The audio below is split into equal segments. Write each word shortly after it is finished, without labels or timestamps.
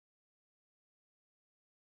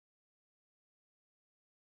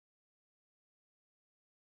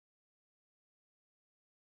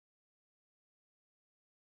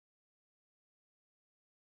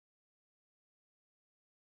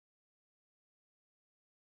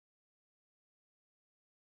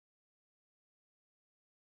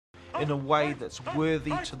in a way that's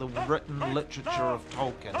worthy to the written literature of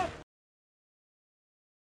Tolkien.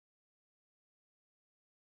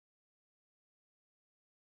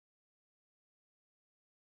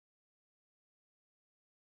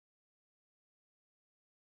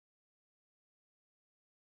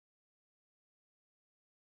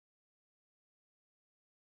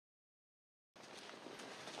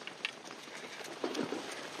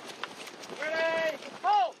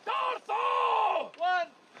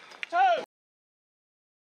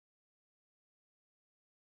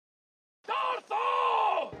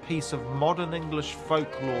 Piece of modern English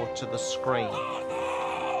folklore to the screen.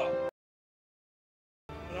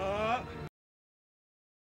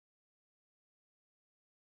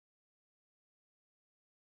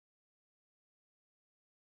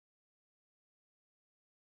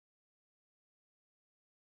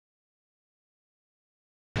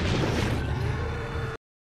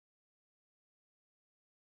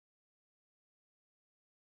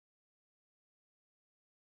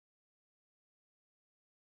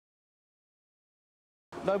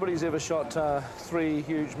 Nobody's ever shot 3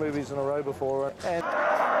 huge movies in a row before.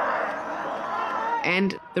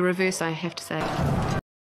 And the reverse, I have to say.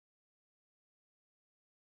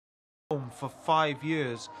 For 5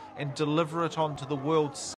 years and deliver it onto the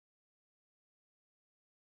world stage.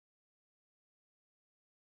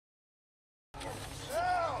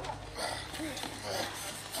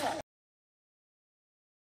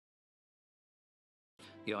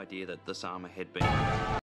 The idea that this armour had been...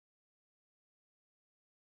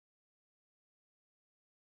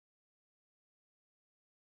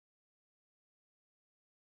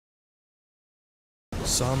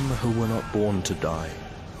 Some who were not born to die,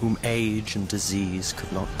 whom age and disease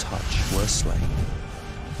could not touch, were slain.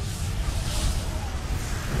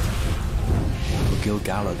 For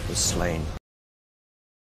Gil-galad was slain.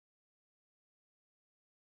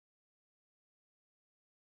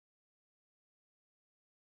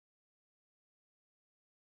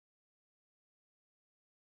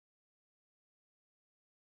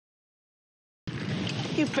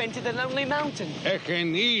 You painted a lonely mountain.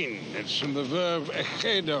 Echenin, it's from the verb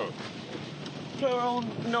echedo. Plural,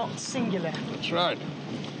 not singular. That's right.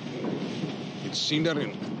 It's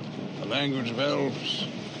Sindarin, the language of elves.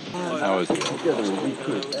 How is it?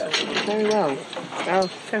 Very well. Well,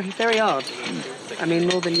 very odd. I mean,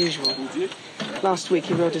 more than usual. Last week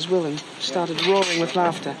he wrote his will and started roaring with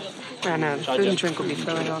laughter. Now, food and drink will be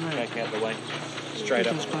flowing on in. Back out the way. Straight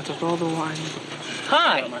up. Of all the wine.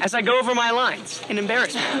 Hi, as I go over my lines in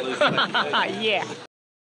embarrassment. Yeah.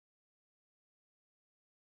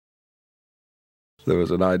 There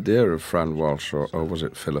was an idea of Fran Walsh, or was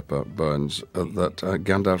it Philippa Burns, that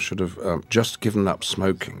Gandalf should have just given up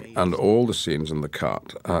smoking, and all the scenes in the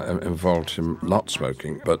cart involved him not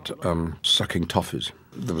smoking, but sucking toffees.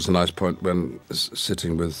 There was a nice point when,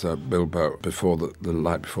 sitting with Bilbo before the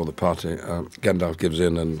night before the party, Gandalf gives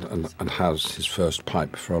in and has his first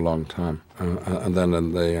pipe for a long time. And then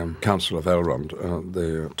in the Council of Elrond,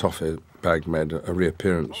 the toffee bag made a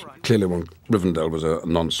reappearance. Clearly, Rivendell was a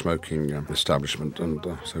non-smoking establishment, and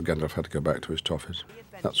so Gandalf had to go back to his toffees.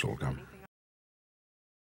 That's all gone.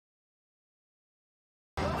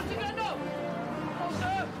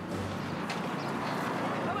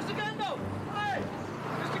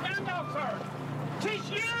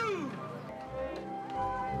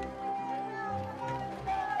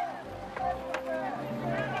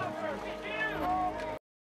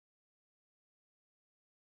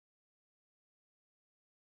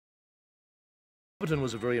 Hobbiton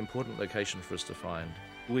was a very important location for us to find.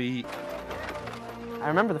 I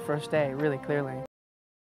remember the first day really clearly.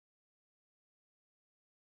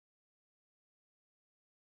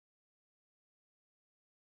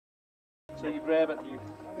 So you grab it,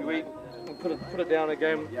 you eat, and put it down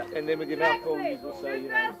again, and then with your mouth full, you will say,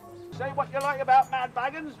 say what you like about Mad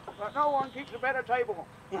Baggins, but no one keeps a better table.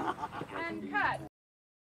 And cut.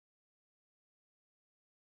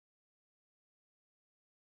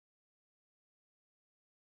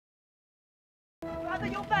 Brother,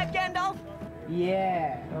 you're back, Gandalf?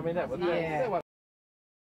 Yeah. I mean, that was... Yeah.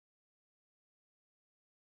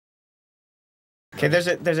 Okay,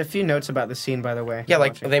 there's a few notes about the scene, by the way. Yeah,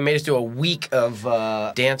 like they made us do a week of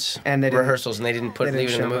dance and rehearsals, and they didn't leave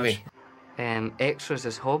it in the movie. Extras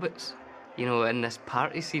as hobbits, you know, in this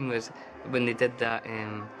party scene was when they did that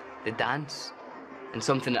the dance, and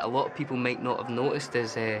something that a lot of people might not have noticed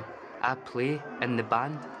is I play in the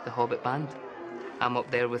band, the Hobbit band. I'm up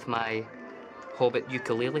there with my Hobbit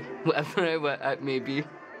ukulele, whatever it may be.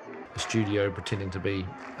 a studio pretending to be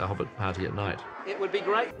a Hobbit party at night. It would be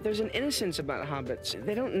great. There's an innocence about hobbits.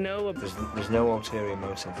 They don't know. There's no ulterior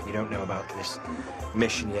motive. You don't know about this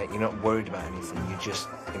mission yet. You're not worried about anything. You're just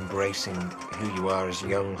embracing who you are as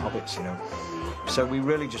young hobbits, you know. So we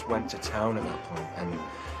really just went to town at that point and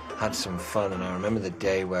had some fun. And I remember the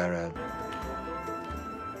day where...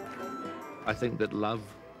 I think that love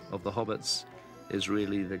of the hobbits is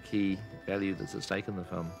really the key value that's at stake in the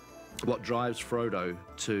film. What drives Frodo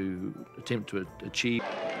to attempt to achieve...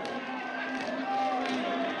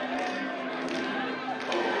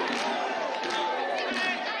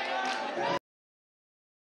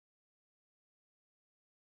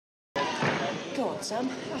 Go on, Sam.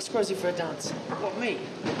 Ask Rosie for a dance. What, me?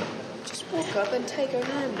 Just walk up and take her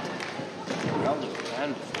hand. I'll do a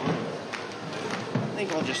hand. I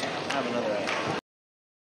think I'll just have another hand.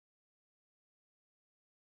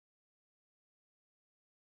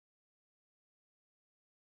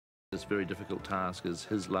 This very difficult task is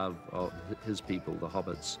his love of his people, the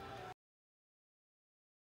hobbits.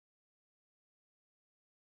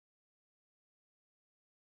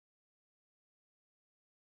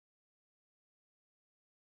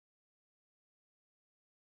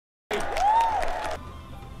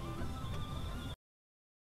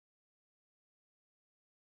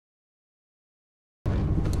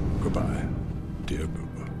 Goodbye, dear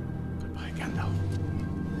Bilbo. Goodbye, Gandalf.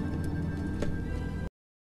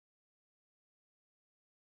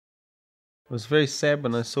 It was very sad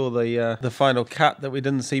when I saw the final cut that we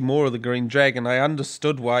didn't see more of the Green Dragon. I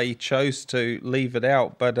understood why he chose to leave it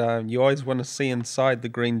out, but you always want to see inside the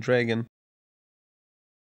Green Dragon.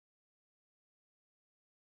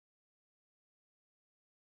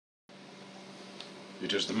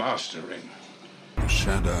 It is the Master Ring.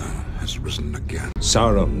 Shadow has risen again.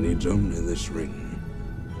 Sauron needs only this ring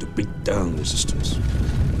to beat down resistance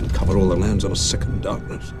and cover all the lands of a second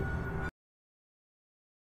darkness.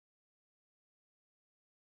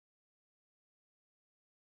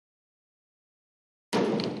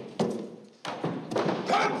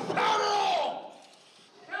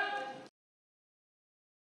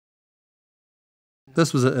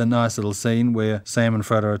 This was a nice little scene where Sam and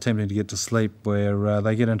Frodo are attempting to get to sleep, where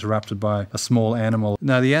they get interrupted by a small animal.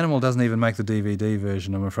 Now, the animal doesn't even make the DVD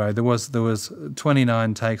version, I'm afraid. There was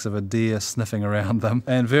 29 takes of a deer sniffing around them,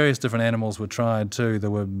 and various different animals were tried too. There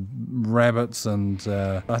were rabbits and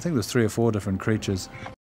I think there's 3 or 4 different creatures.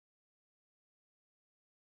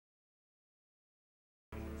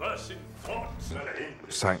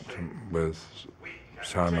 Sanctum with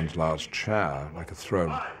Simon's last chair, like a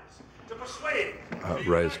throne,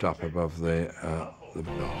 raised up above the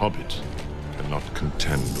Hobbit cannot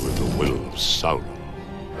contend with the will of Sauron.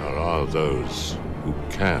 There are those who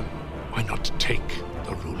can. Why not take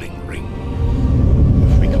the ruling ring?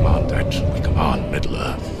 If we command that, we command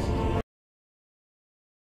Middle-earth.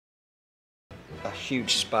 A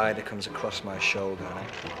huge spider comes across my shoulder, and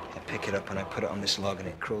I pick it up and I put it on this log and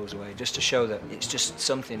it crawls away, just to show that it's just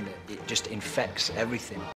something that it just infects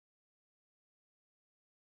everything.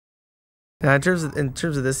 Now, in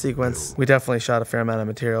terms of this sequence, we definitely shot a fair amount of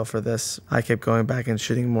material for this. I kept going back and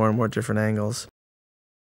shooting more and more different angles.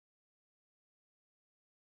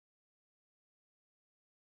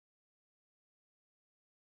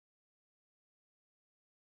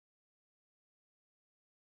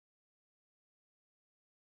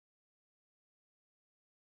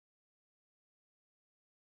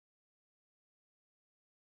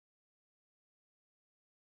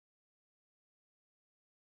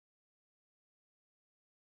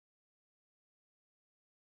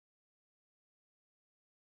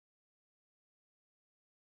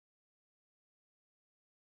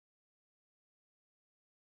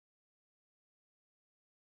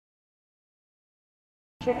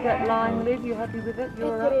 Check that line, Liv. You happy with it?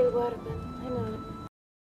 You're up. I know.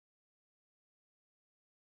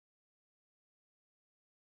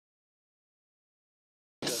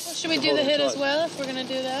 Well, should we do the hit as well if we're going to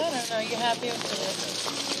do that? Or are you happy with the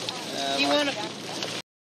hit? You want to...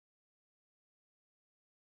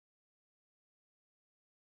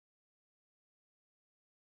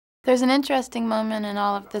 There's an interesting moment in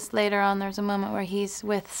all of this later on. There's a moment where he's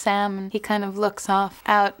with Sam and he kind of looks off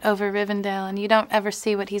out over Rivendell and you don't ever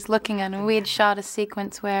see what he's looking at. And we had shot a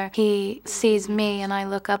sequence where he sees me and I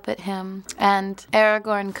look up at him and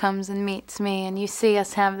Aragorn comes and meets me and you see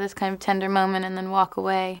us have this kind of tender moment and then walk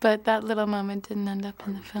away. But that little moment didn't end up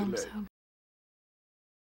in the film, so...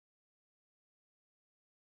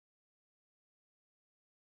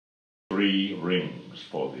 3 rings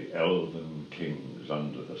for the elven kings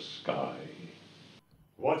under the sky.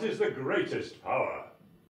 What is the greatest power?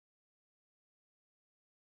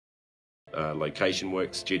 Location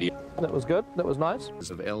work studio. That was good. That was nice.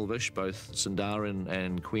 Of Elvish, both Sindarin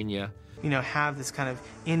and Quenya. You know, have this kind of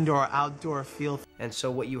indoor-outdoor feel. And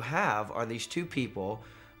so what you have are these two people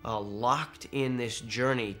locked in this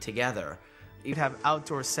journey together. You'd have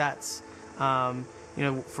outdoor sets, you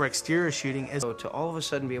know, for exterior shooting. So to all of a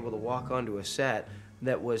sudden be able to walk onto a set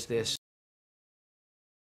that was this.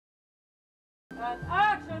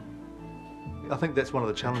 Action! I think that's one of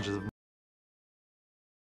the challenges of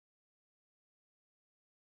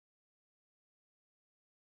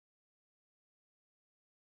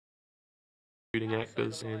shooting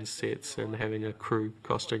actors and sets and having a crew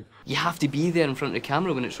costing. You have to be there in front of the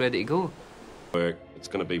camera when it's ready to go. Work. It's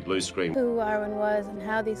going to be blue screen. Who Arwen was and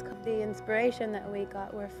how the inspiration that we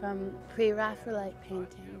got were from pre-Raphaelite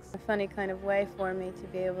paintings. A funny kind of way for me to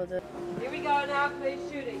be able to... Here we go now, please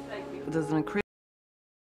shooting, thank you. There's an incredible...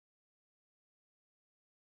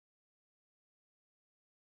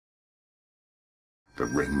 The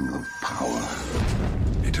ring of power.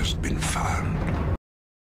 It has been found.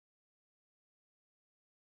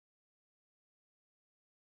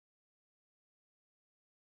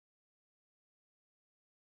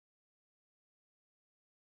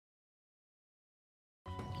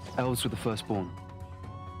 Elves were the firstborn,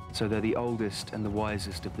 so they're the oldest and the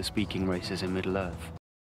wisest of the speaking races in Middle-earth.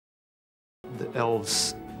 the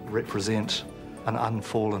elves represent an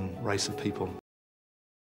unfallen race of people.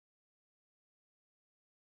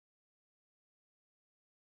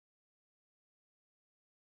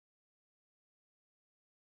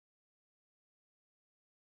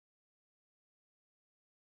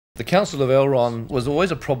 The Council of Elrond was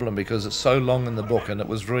always a problem because it's so long in the book and it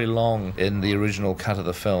was very long in the original cut of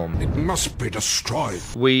the film. It must be destroyed.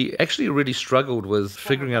 We actually really struggled with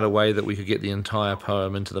figuring out a way that we could get the entire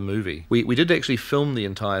poem into the movie. We did actually film the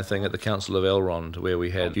entire thing at the Council of Elrond, where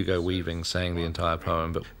we had Hugo Weaving saying the entire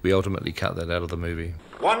poem, but we ultimately cut that out of the movie.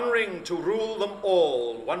 One ring to rule them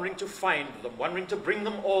all, one ring to find them, one ring to bring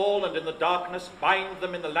them all, and in the darkness bind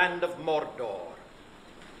them in the land of Mordor,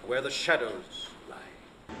 where the shadows lie.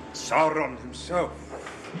 Sauron himself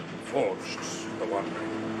forged the One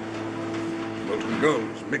Ring. Molten gold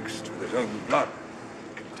is mixed with his own blood.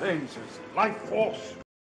 It contains his life force.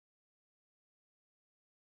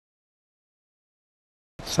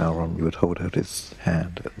 Sauron would hold out his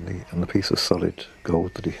hand, and the piece of solid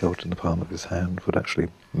gold that he held in the palm of his hand would actually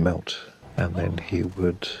melt, and then he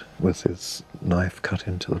would, with his knife, cut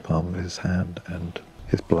into the palm of his hand, and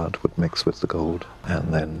his blood would mix with the gold,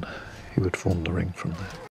 and then he would form the ring from there.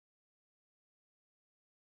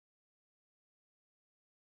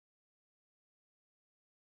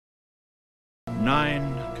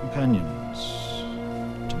 Nine companions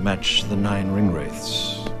to match the 9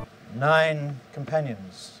 ringwraiths. 9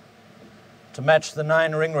 companions to match the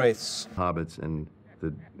 9 ringwraiths. Hobbits and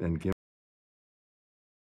Gimli.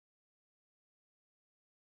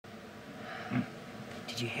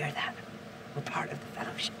 Did you hear that? We're part of the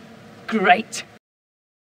Fellowship. Great!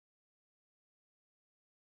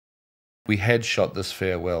 We had shot this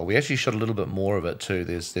farewell. We actually shot a little bit more of it too.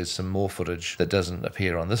 There's some more footage that doesn't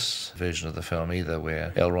appear on this version of the film either,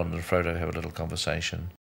 where Elrond and Frodo have a little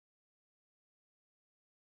conversation.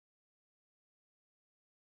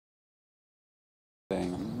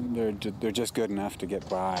 They're just good enough to get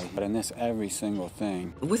by. But in this, every single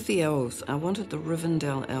thing. With the elves, I wanted the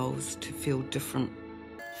Rivendell elves to feel different.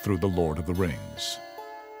 Through The Lord of the Rings.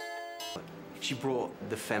 She brought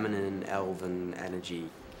the feminine elven energy.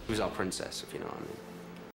 She was our princess, if you know what I mean.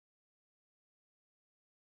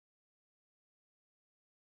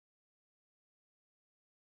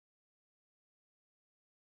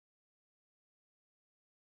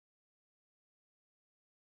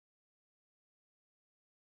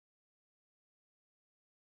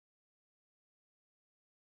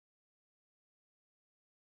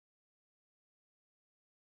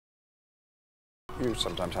 You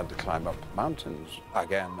sometimes had to climb up mountains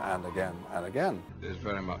again and again and again. There's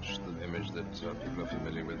very much the image that people are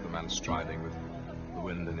familiar with, the man striding with the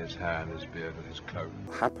wind in his hair and his beard and his cloak.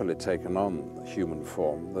 Happily taken on human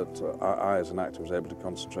form, that I as an actor was able to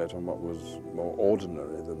concentrate on what was more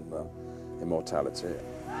ordinary than immortality.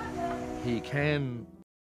 He can...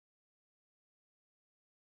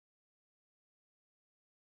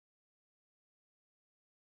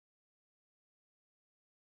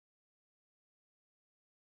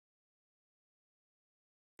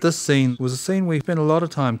 This scene was a scene we spent a lot of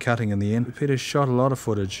time cutting in the end. Peter shot a lot of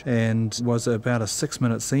footage and was about a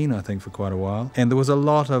 6-minute scene, I think, for quite a while. And there was a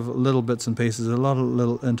lot of little bits and pieces, a lot of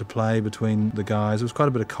little interplay between the guys. There was quite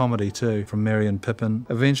a bit of comedy too from Merry and Pippin.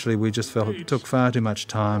 Eventually we just felt it took far too much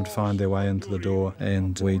time to find their way into the door,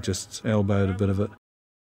 and we just elbowed a bit of it.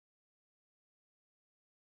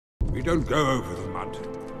 We don't go over the mud.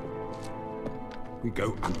 We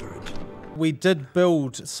go under it. We did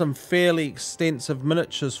build some fairly extensive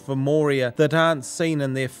miniatures for Moria that aren't seen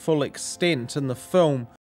in their full extent in the film.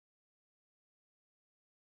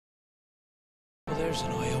 Well, there's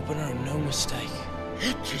an eye-opener and no mistake.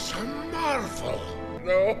 It is a marvel.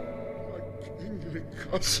 No, my kingly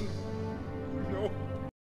cousin. No.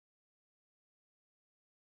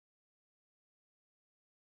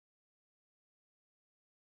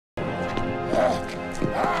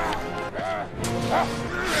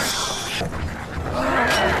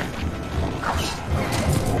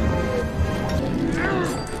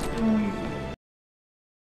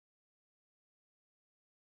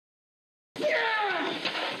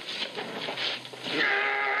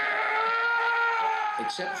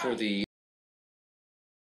 Except for the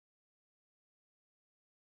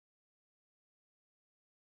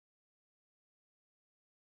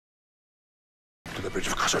To the bridge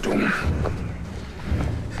of Khazad-dûm.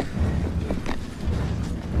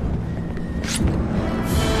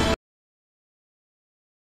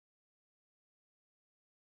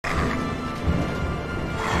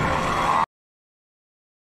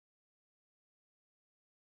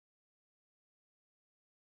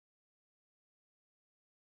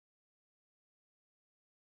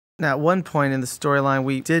 Now, at one point in the storyline,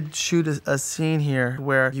 we did shoot a scene here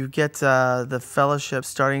where you get the Fellowship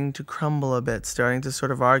starting to crumble a bit, starting to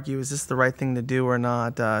sort of argue, is this the right thing to do or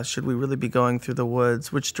not? Should we really be going through the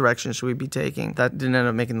woods? Which direction should we be taking? That didn't end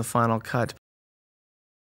up making the final cut.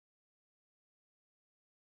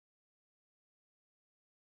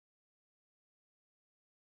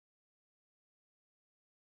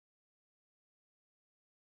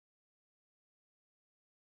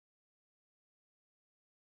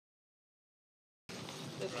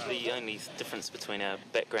 The only difference between our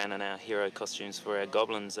background and our hero costumes for our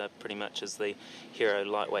goblins are pretty much as the hero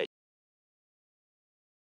lightweight.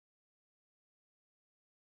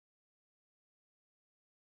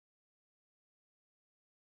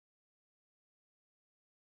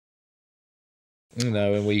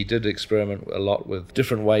 And we did experiment a lot with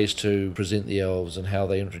different ways to present the elves and how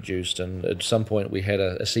they introduced, and at some point we had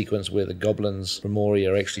a sequence where the goblins from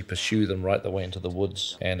Moria actually pursue them right the way into the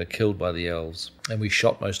woods and are killed by the elves. And we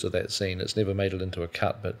shot most of that scene. It's never made it into a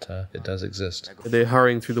cut, but it does exist. They're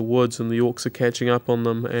hurrying through the woods and the orcs are catching up on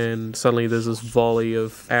them, and suddenly there's this volley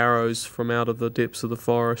of arrows from out of the depths of the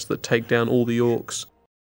forest that take down all the orcs.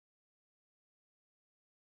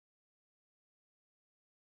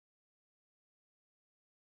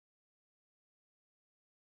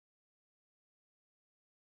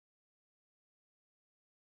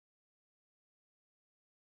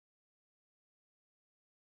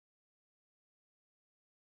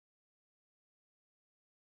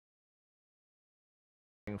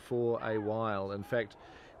 For a while. In fact,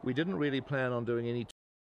 we didn't really plan on doing any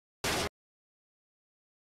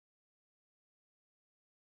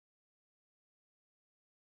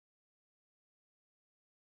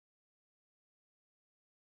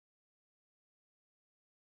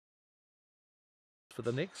for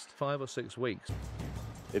the next 5 or 6 weeks.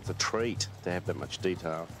 It's a treat to have that much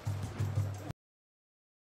detail.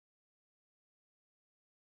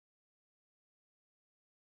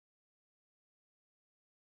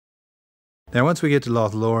 Now, once we get to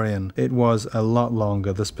Lothlorien, it was a lot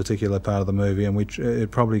longer, this particular part of the movie, and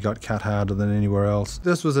it probably got cut harder than anywhere else.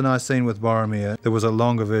 This was a nice scene with Boromir. There was a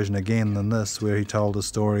longer version again than this, where he told a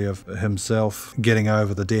story of himself getting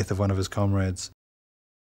over the death of one of his comrades.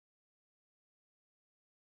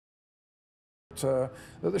 That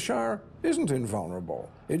the Shire isn't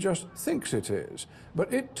invulnerable. It just thinks it is.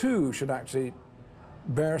 But it too should actually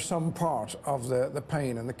bear some part of the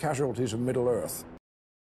pain and the casualties of Middle-earth.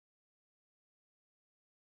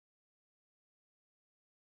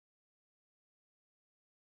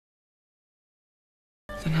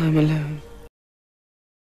 Then I'm alone.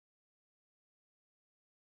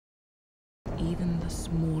 Even the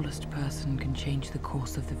smallest person can change the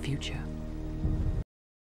course of the future.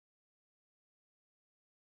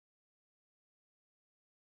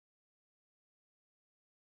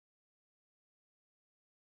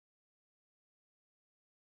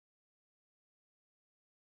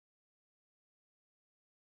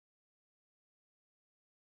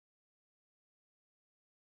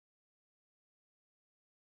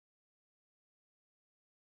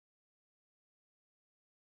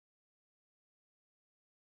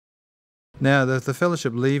 Now, the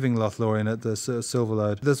Fellowship leaving Lothlorien at the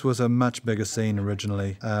Silverlode, this was a much bigger scene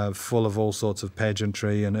originally, full of all sorts of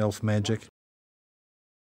pageantry and elf magic.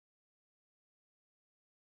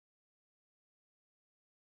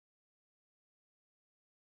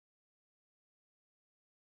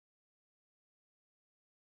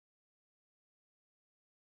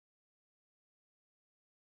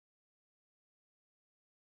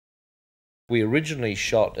 We originally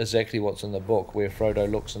shot exactly what's in the book, where Frodo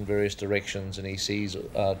looks in various directions and he sees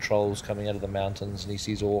trolls coming out of the mountains, and he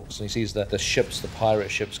sees orcs, and he sees the ships, the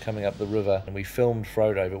pirate ships coming up the river, and we filmed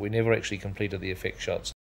Frodo, but we never actually completed the effect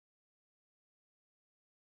shots.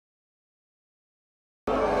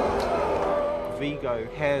 Vigo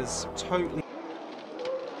has totally...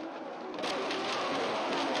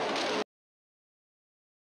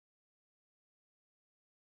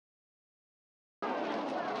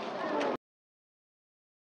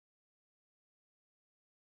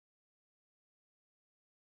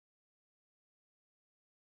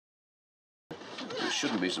 It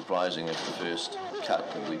shouldn't be surprising if the first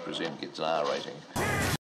cut that we present gets an R rating.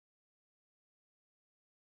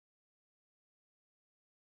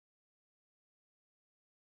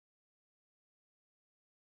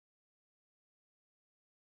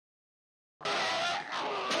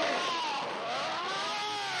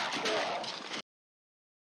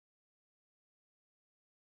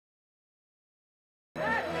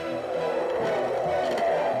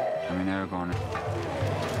 I mean, Aragorn.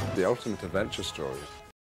 The ultimate adventure story.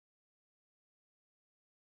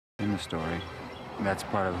 In the story, that's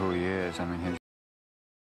part of who he is. I mean, his...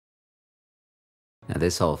 Now,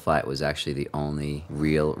 this whole fight was actually the only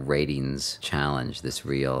real ratings challenge, this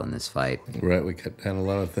reel in this fight. Right, we cut down a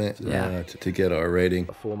lot of things Yeah. to get our rating.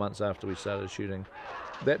 4 months after we started shooting,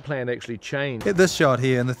 that plan actually changed. This shot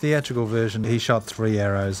here, in the theatrical version, he shot 3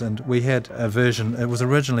 arrows, and we had a version, it was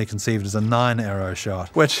originally conceived as a 9-arrow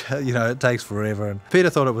shot, which, you know, it takes forever. And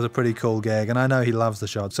Peter thought it was a pretty cool gag, and I know he loves the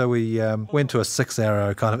shot, so we went to a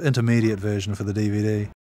 6-arrow kind of intermediate version for the DVD.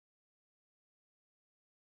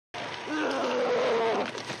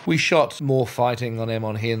 We shot more fighting on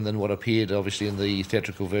Amon Hen than what appeared, obviously, in the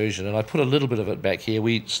theatrical version, and I put a little bit of it back here.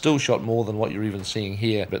 We still shot more than what you're even seeing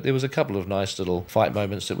here, but there was a couple of nice little fight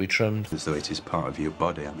moments that we trimmed. As though it is part of your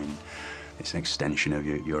body. I mean, it's an extension of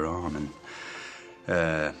your arm,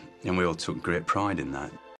 and we all took great pride in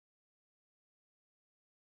that.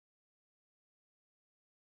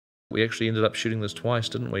 We actually ended up shooting this twice,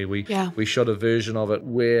 didn't we? Yeah. We shot a version of it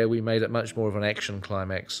where we made it much more of an action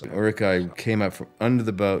climax. Uruk-hai came up from under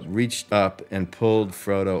the boat, reached up, and pulled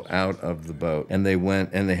Frodo out of the boat. And they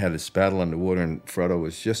went and they had this battle underwater, and Frodo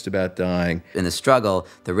was just about dying. In the struggle,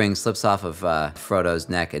 the ring slips off of Frodo's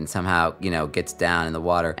neck and somehow, you know, gets down in the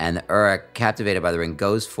water. And Uruk, captivated by the ring,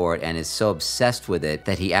 goes for it and is so obsessed with it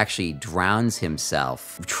that he actually drowns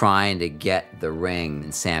himself trying to get the ring.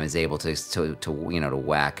 And Sam is able to you know, to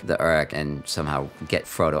whack the Uruk and somehow get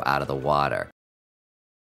Frodo out of the water.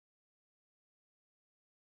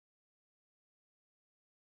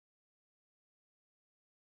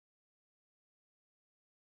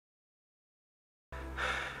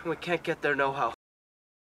 We can't get there no how.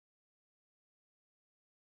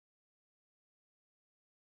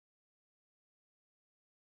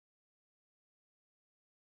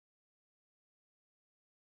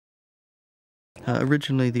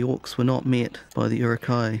 Originally, the orcs were not met by the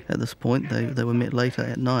Uruk-hai at this point. They were met later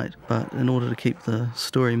at night, but in order to keep the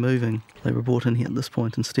story moving, they were brought in here at this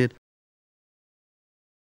point instead.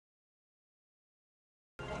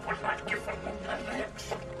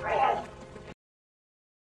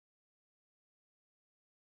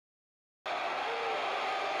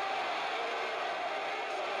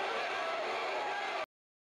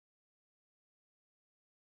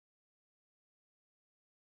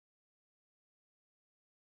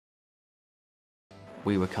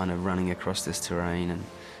 We were kind of running across this terrain and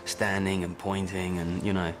standing and pointing and,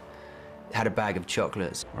 you know, had a bag of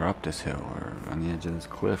chocolates. We're up this hill or on the edge of this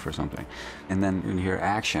cliff or something. And then you'd hear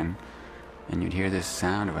action and you'd hear this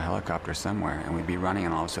sound of a helicopter somewhere, and we'd be running,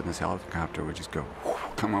 and all of a sudden this helicopter would just go,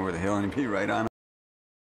 come over the hill, and it'd be right on.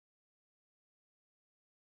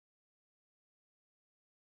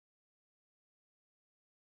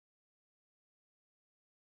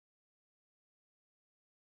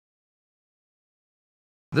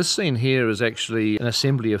 This scene here is actually an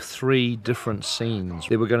assembly of 3 different scenes.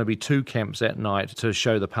 There were going to be 2 camps at night to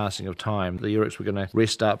show the passing of time. The Uruks were going to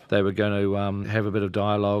rest up, they were going to have a bit of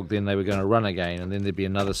dialogue, then they were going to run again, and then there'd be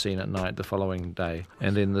another scene at night the following day.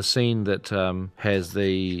 And then the scene that has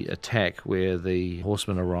the attack where the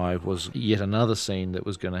horsemen arrive was yet another scene that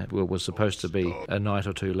was supposed to be a night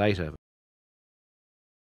or 2 later.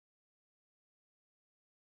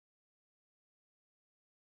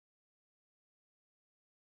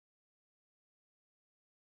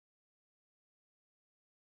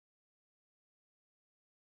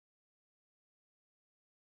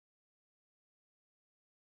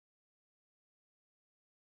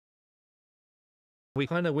 We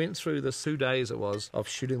kind of went through the 2 days it was of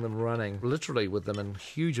shooting them running, literally with them in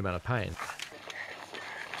huge amount of pain.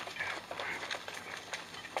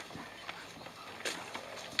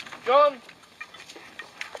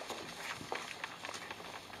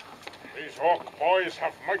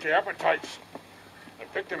 satiate your appetites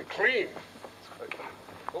and pick them clean.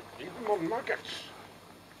 Oh, even more nuggets.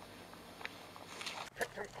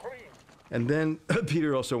 Pick them clean. And then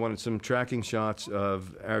Peter also wanted some tracking shots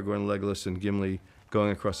of Aragorn, Legolas, and Gimli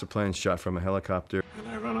going across the plains shot from a helicopter. And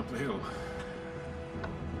I run up the hill.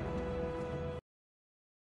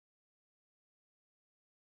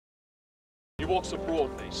 He walks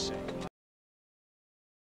abroad, they say.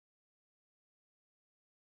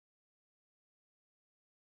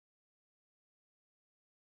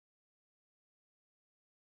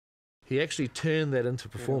 He actually turned that into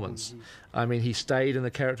performance. I mean, he stayed in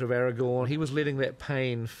the character of Aragorn. He was letting that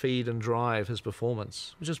pain feed and drive his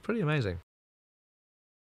performance, which is pretty amazing.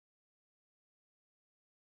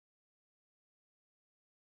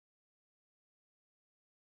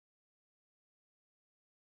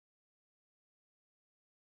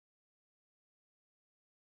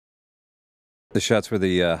 The shots where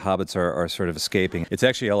the hobbits are sort of escaping, it's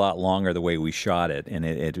actually a lot longer the way we shot it, and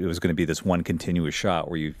it was going to be this one continuous shot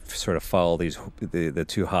where you sort of follow the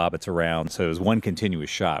two hobbits around. So it was one continuous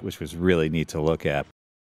shot, which was really neat to look at.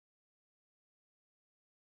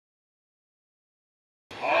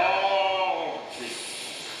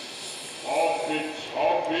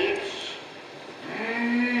 Hobbits.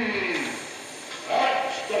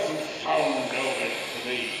 That doesn't sound Elvish to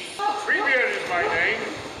me. Treebeard is my name.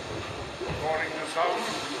 According to some.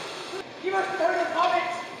 You must turn the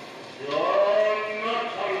hobbits! You're not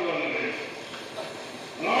on the list.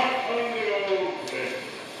 Not on the old list.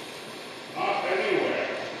 Not anywhere.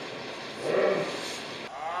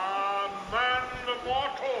 Man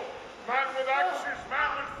immortal. Man with axes. Man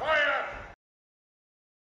with fire.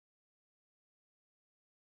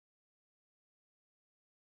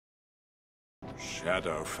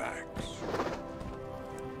 Shadowfax.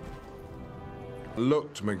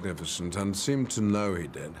 Looked magnificent and seemed to know he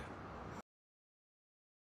did.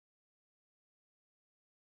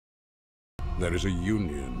 There is a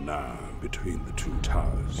union now between the two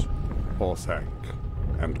towers, Orthanc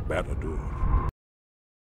and Barad-dûr.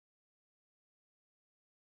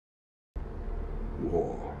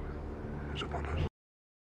 War is upon us.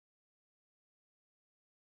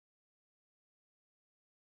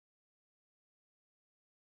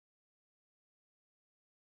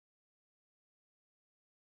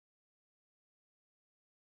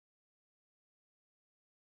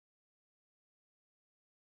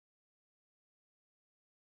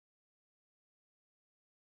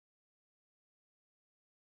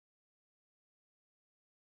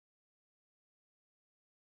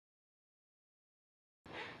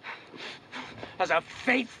 As a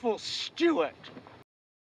faithful steward.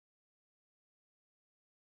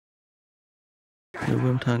 The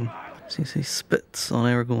Wormtongue, he spits on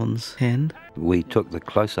Aragorn's hand. We took the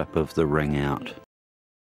close-up of the ring out.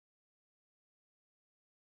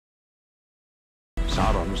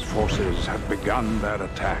 Sauron's forces have begun their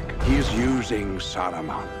attack. He is using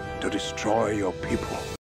Saruman to destroy your people.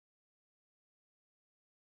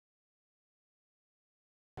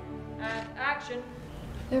 And action.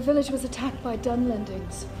 Their village was attacked by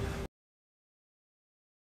Dunlendings.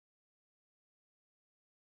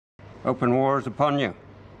 Open war is upon you,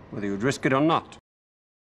 whether you'd risk it or not.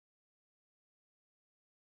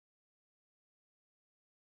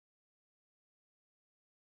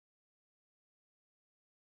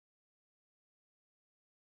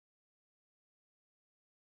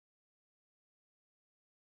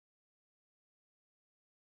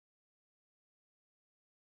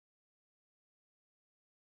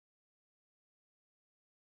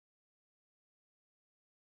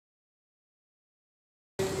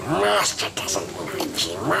 Master doesn't want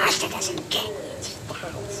you. Master doesn't get these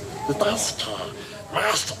dice. He does care.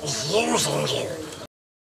 Master is using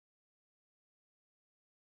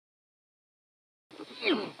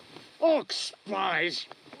you. Orc spies!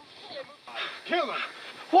 Kill them!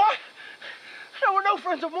 What? No, we're no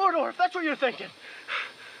friends of Mordor, if that's what you're thinking.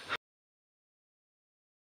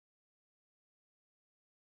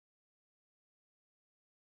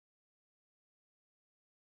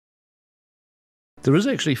 There is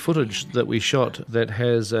actually footage that we shot that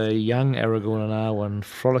has a young Aragorn and Arwen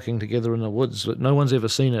frolicking together in the woods, but no one's ever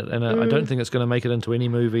seen it, and I don't think it's going to make it into any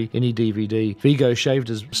movie, any DVD. Viggo shaved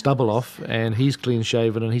his stubble off, and he's clean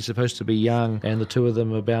shaven, and he's supposed to be young, and the two of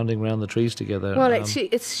them are bounding around the trees together. Well,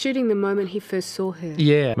 it's shooting the moment he first saw her.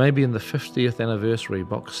 Yeah, maybe in the 50th anniversary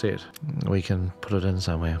box set, we can put it in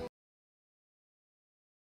somewhere.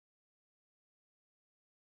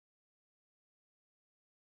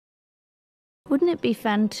 Wouldn't it be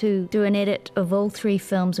fun to do an edit of all three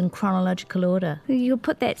films in chronological order? You'll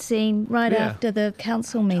put that scene right after the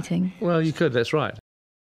council meeting. Well, you could, that's right.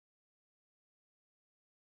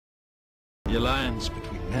 The alliance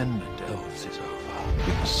between men and elves is over.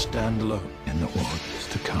 We must stand alone in the wars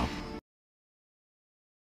to come.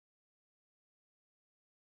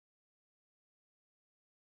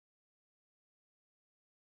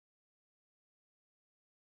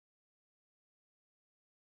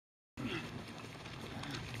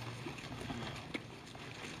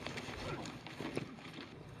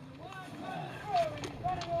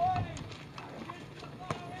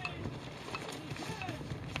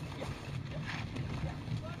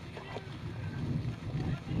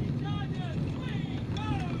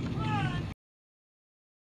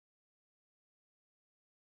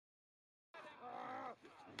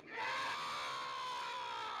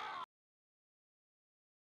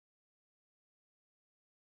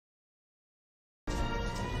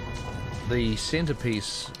 The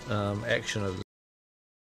centerpiece action of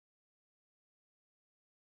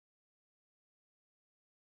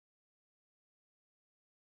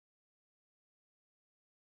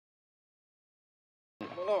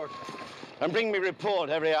My lord, and bring me report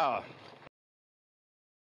every hour.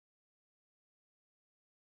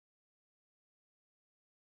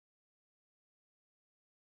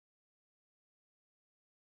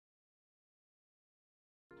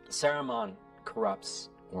 Saruman corrupts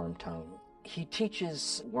Wormtongue. He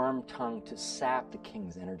teaches Wormtongue to sap the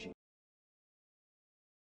king's energy.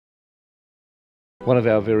 one of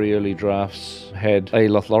our very early drafts had a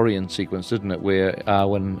Lothlorien sequence, didn't it, where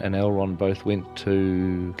Arwen and Elrond both went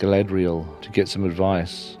to Galadriel to get some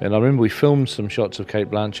advice. And I remember we filmed some shots of Kate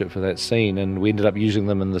Blanchett for that scene, and we ended up using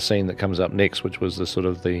them in the scene that comes up next, which was the sort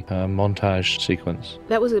of the montage sequence.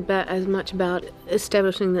 That was about as much about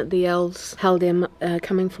establishing that the elves held them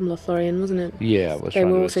coming from Lothlorien, wasn't it? Yeah, it was. They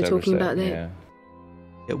were also talking about that. Yeah.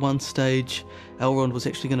 At one stage, Elrond was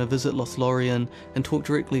actually going to visit Lothlorien and talk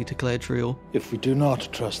directly to Galadriel. If we do not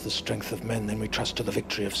trust the strength of men, then we trust to the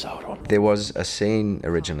victory of Sauron. There was a scene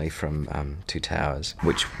originally from Two Towers,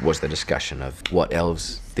 which was the discussion of what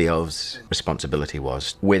the elves' responsibility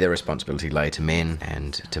was, where their responsibility lay to men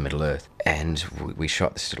and to Middle-earth. And we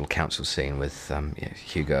shot this little council scene with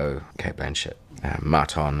Hugo, Kate Blanchett,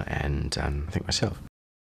 Marton, and I think myself.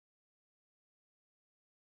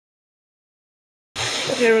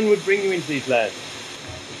 What errand would bring you into these lands?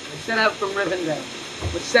 I set out from Rivendell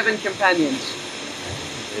with 7 companions.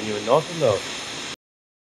 Then you were not alone.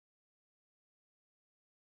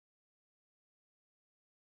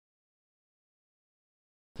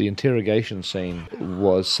 The interrogation scene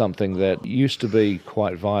was something that used to be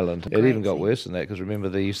quite violent. It even got worse than that, because remember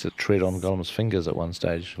they used to tread on Gollum's fingers at one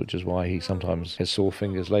stage, which is why he sometimes has sore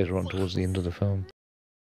fingers later on towards the end of the film.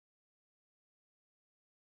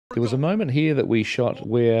 There was a moment here that we shot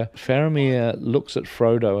where Faramir looks at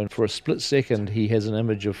Frodo, and for a split second he has an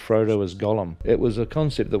image of Frodo as Gollum. It was a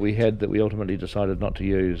concept that we had that we ultimately decided not to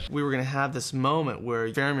use. We were going to have this moment where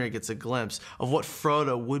Faramir gets a glimpse of what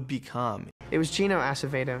Frodo would become. It was Gino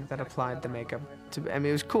Acevedo that applied the makeup. I mean,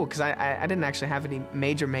 it was cool because I didn't actually have any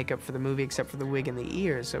major makeup for the movie except for the wig and the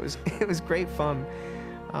ears, so it was great fun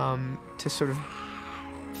to sort of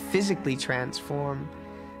physically transform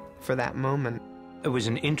for that moment. It was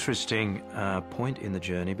an interesting point in the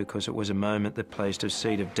journey because it was a moment that placed a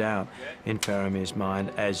seed of doubt in Faramir's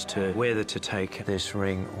mind as to whether to take this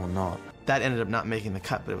ring or not. That ended up not making the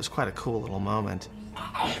cut, but it was quite a cool little moment.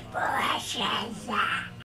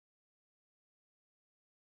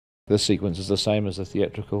 This sequence is the same as the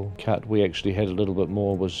theatrical cut. We actually had a little bit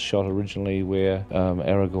more was shot originally where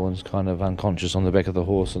Aragorn's kind of unconscious on the back of the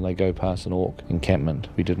horse and they go past an orc encampment.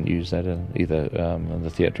 We didn't use that in either in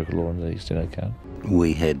the theatrical or in the extended cut.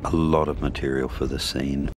 We had a lot of material for the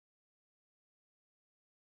scene.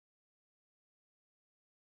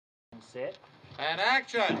 Set. And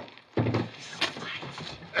action!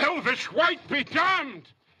 Elvish white be damned!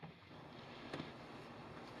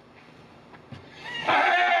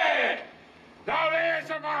 Hey! Now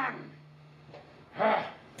there's a man!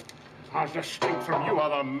 As distinct from you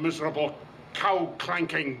other miserable,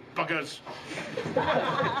 cow-clanking buggers.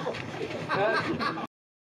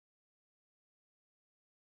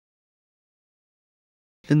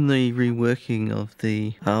 In the reworking of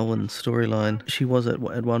the Arwen storyline, she was at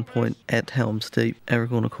one point at Helm's Deep.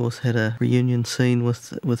 Aragorn, of course, had a reunion scene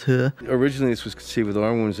with her. Originally, this was conceived with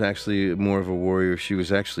Arwen was actually more of a warrior. She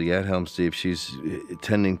was actually at Helm's Deep. She's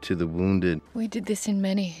tending to the wounded. We did this in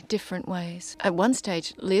many different ways. At one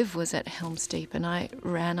stage, Liv was at Helm's Deep, and I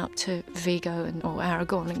ran up to Viggo or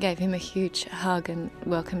Aragorn and gave him a huge hug and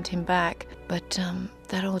welcomed him back. But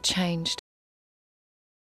that all changed.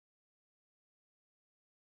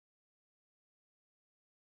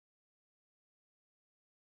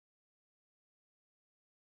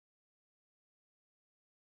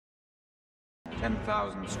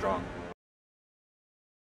 10,000 strong.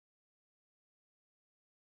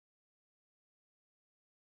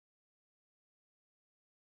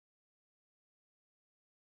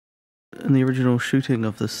 In the original shooting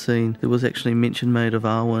of this scene, there was actually mention made of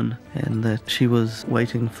Arwen and that she was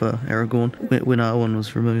waiting for Aragorn. When Arwen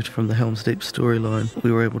was removed from the Helm's Deep storyline,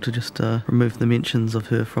 we were able to just remove the mentions of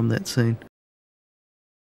her from that scene.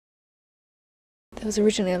 There was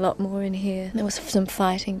originally a lot more in here. There was some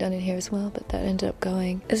fighting done in here as well, but that ended up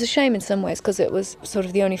going. It's a shame in some ways because it was sort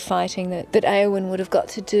of the only fighting that Eowyn would have got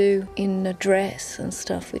to do in a dress and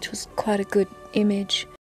stuff, which was quite a good image.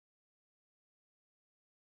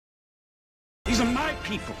 These are my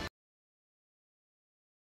people.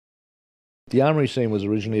 The armory scene was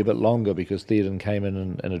originally a bit longer because Theoden came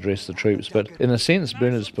in and addressed the troops, but in a sense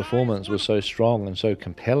Bernard's performance was so strong and so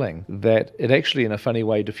compelling that it actually in a funny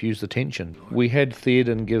way diffused the tension. We had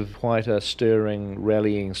Theoden give quite a stirring,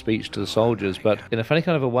 rallying speech to the soldiers, but in a funny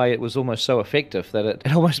kind of a way it was almost so effective that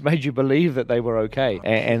it almost made you believe that they were okay.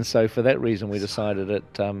 And so for that reason we decided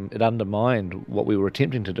it undermined what we were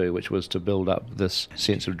attempting to do, which was to build up this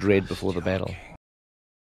sense of dread before the battle.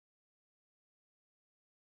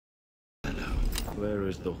 Where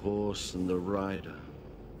is the horse and the rider?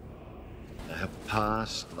 They have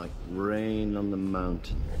passed like rain on the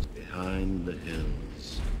mountains behind the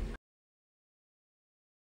hills.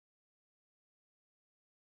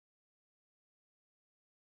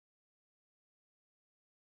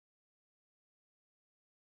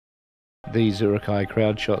 These Uruk-hai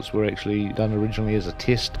crowd shots were actually done originally as a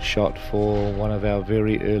test shot for one of our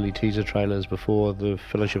very early teaser trailers before the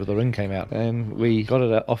Fellowship of the Ring came out. And we got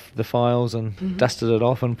it off the files and dusted it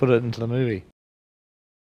off and put it into the movie.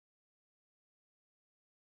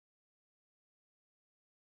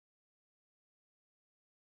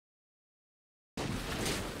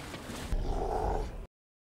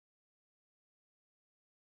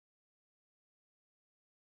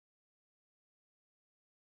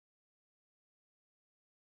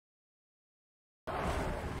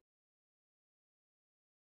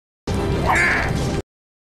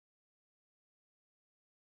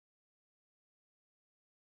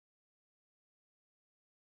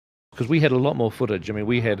 Because we had a lot more footage. I mean,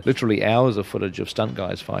 we had literally hours of footage of stunt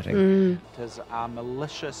guys fighting. It is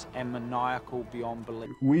malicious and maniacal beyond belief.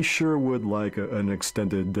 We sure would like an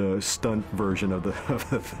extended stunt version of the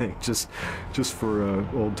thing, just for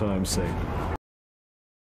old time's sake.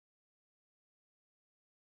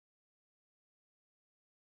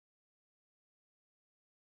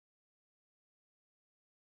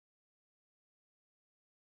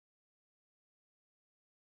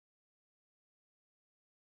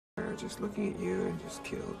 Just looking at you and just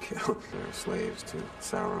kill. They're slaves to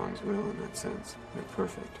Sauron's will in that sense. They're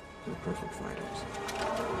perfect. They're perfect fighters.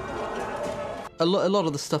 A lot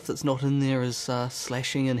of the stuff that's not in there is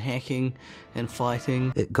slashing and hacking and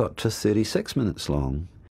fighting. It got to 36 minutes long.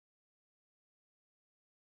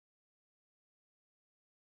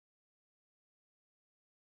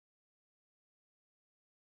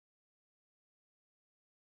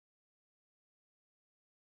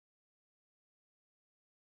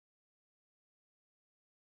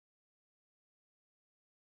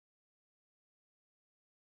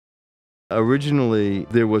 Originally,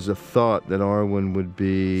 there was a thought that Arwen would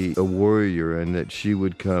be a warrior and that she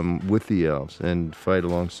would come with the elves and fight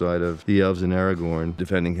alongside of the elves and Aragorn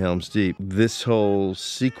defending Helm's Deep. This whole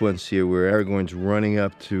sequence here where Aragorn's running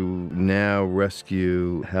up to now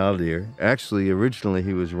rescue Haldir, actually originally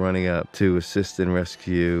he was running up to assist and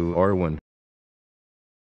rescue Arwen.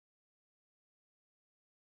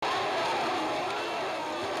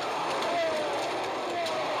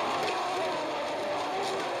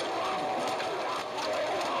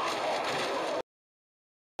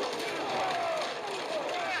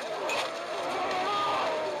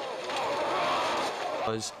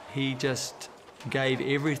 He just gave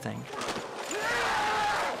everything.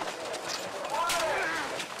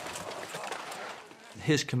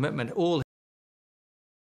 His commitment, all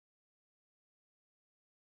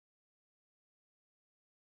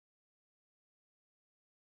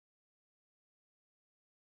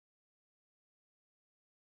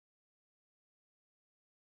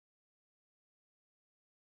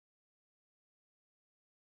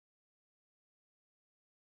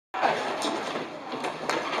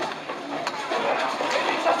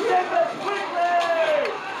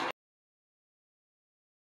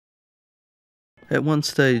At one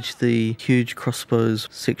stage, the huge crossbows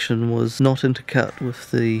section was not intercut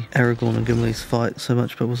with the Aragorn and Gimli's fight so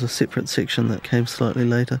much, but was a separate section that came slightly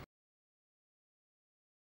later.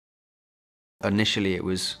 Initially it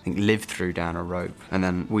was, I think, Liv threw down a rope and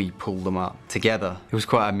then we pulled them up together. It was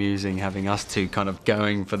quite amusing having us two kind of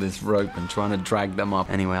going for this rope and trying to drag them up.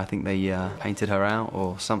 Anyway, I think they painted her out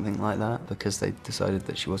or something like that because they decided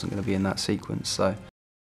that she wasn't going to be in that sequence, so.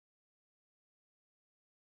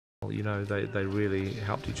 You know, they really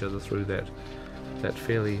helped each other through that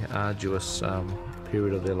fairly arduous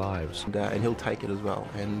period of their lives. And he'll take it as well,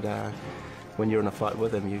 and when you're in a fight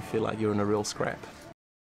with him, you feel like you're in a real scrap.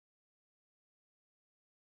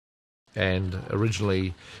 And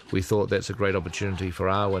originally we thought that's a great opportunity for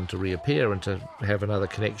Arwen to reappear and to have another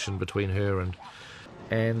connection between her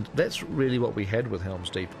and that's really what we had with Helm's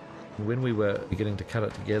Deep. When we were beginning to cut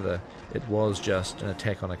it together, it was just an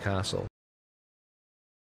attack on a castle.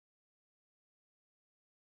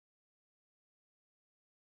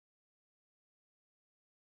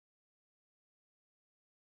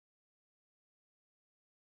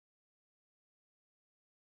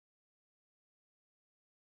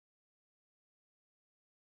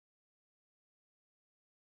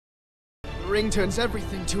 The ring turns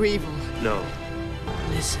everything to evil. No.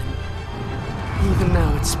 Listen. Even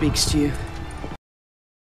now it speaks to you.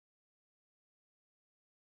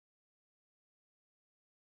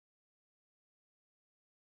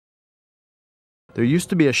 There used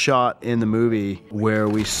to be a shot in the movie where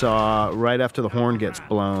we saw, right after the horn gets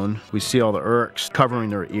blown, we see all the Urks covering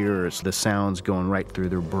their ears, the sounds going right through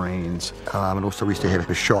their brains. And also we used to have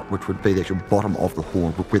a shot which would be the actual bottom of the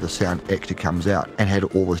horn where the sound actually comes out and had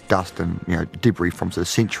all this dust and debris from the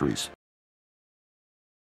centuries.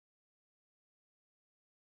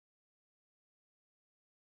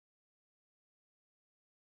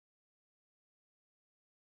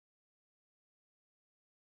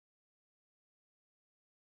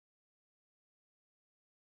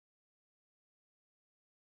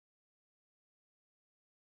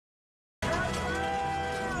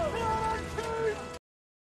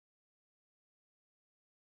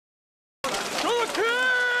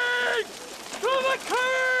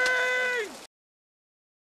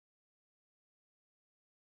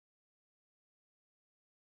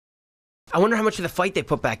 I wonder how much of the fight they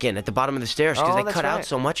put back in at the bottom of the stairs, because they cut out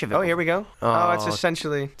so much of it. Oh, here we go. Oh, it's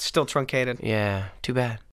essentially still truncated. Yeah, too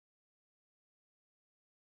bad.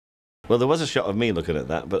 Well, there was a shot of me looking at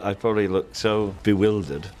that, but I probably looked so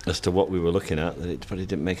bewildered as to what we were looking at that it probably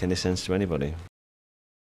didn't make any sense to anybody.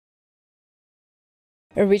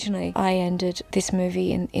 Originally, I ended this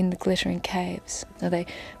movie in the Glittering Caves. Now, they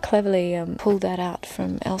cleverly pulled that out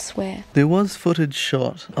from elsewhere. There was footage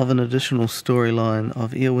shot of an additional storyline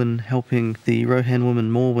of Eowyn helping the Rohan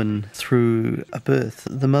woman Morwen through a birth.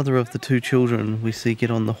 The mother of the two children we see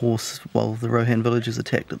get on the horse while the Rohan village is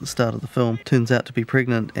attacked at the start of the film turns out to be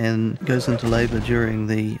pregnant and goes into labour during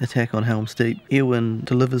the attack on Helm's Deep. Eowyn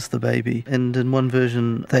delivers the baby, and in one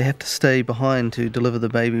version they have to stay behind to deliver the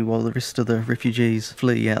baby while the rest of the refugees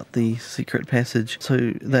flee out the secret passage.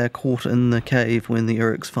 So they're caught in the cave when the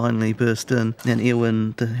Urks finally burst in, and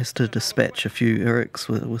Eowyn has to dispatch a few Urks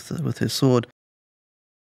with her sword.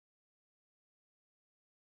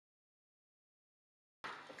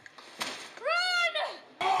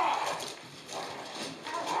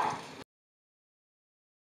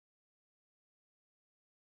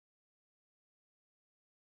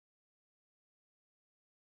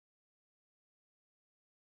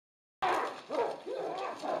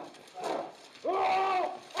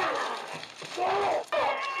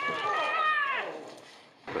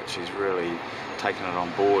 But she's really taken it on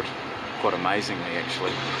board quite amazingly,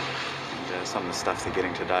 actually. And some of the stuff they're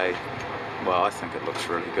getting today, well, I think it looks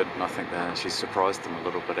really good, and I think that she's surprised them a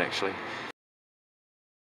little bit, actually.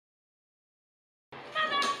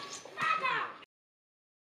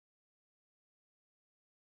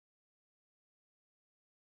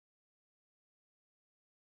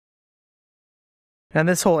 And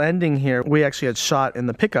this whole ending here, we actually had shot in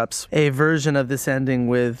the pickups a version of this ending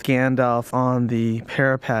with Gandalf on the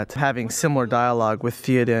parapet having similar dialogue with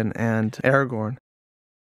Theoden and Aragorn.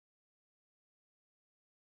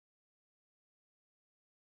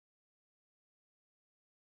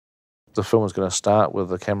 The film is going to start with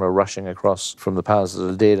the camera rushing across from the paths of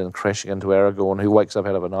the dead and crashing into Aragorn, who wakes up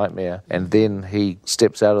out of a nightmare. And then he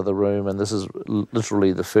steps out of the room, and this is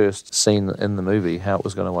literally the first scene in the movie, how it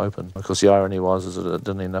was going to open. Because the irony is that it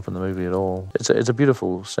didn't end up in the movie at all. It's a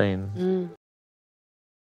beautiful scene. Mm.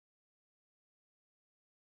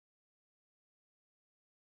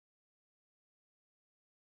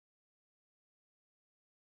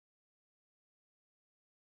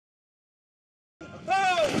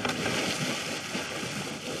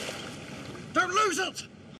 Don't lose it!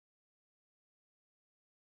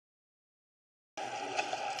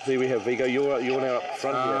 See, we have Vigo. You're now up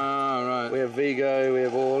front here. Ah, right. We have Vigo. We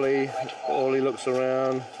have Orly. Orly looks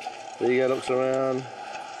around. Vigo looks around.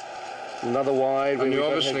 Another wide. And we you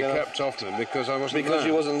don't obviously have enough. kept off them because I wasn't Because there.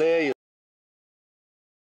 you wasn't there.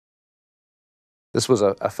 This was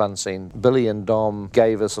a fun scene. Billy and Dom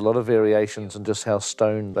gave us a lot of variations on just how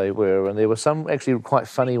stoned they were, and there were some actually quite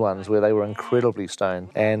funny ones where they were incredibly stoned,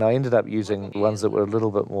 and I ended up using ones that were a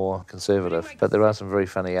little bit more conservative, but there are some very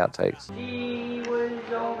funny outtakes. She was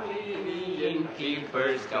only the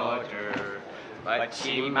innkeeper's daughter, but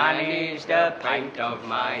she managed a pint of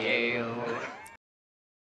my ale.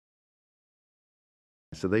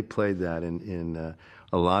 So they played that in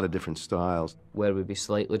a lot of different styles. Where we'd be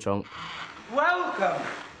slightly drunk. Welcome!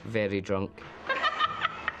 Very drunk.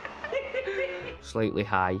 Slightly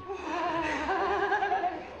high.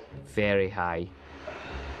 Very high.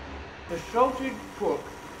 The salted pork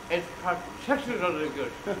is particularly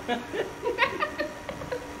good.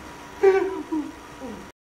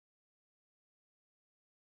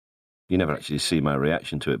 You never actually see my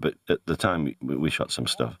reaction to it, but at the time we shot some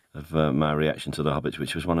stuff of my reaction to The Hobbit,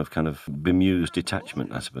 which was one of kind of bemused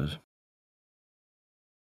detachment, I suppose.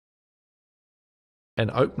 An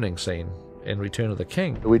opening scene in Return of the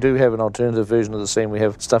King. We do have an alternative version of the scene. We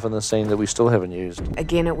have stuff in the scene that we still haven't used.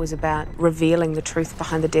 Again, it was about revealing the truth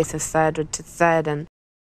behind the death of Theodred to Theoden.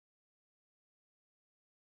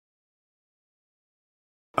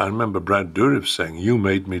 I remember Brad Dourif saying, "You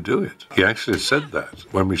made me do it." He actually said that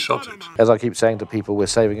when we shot it. As I keep saying to people, we're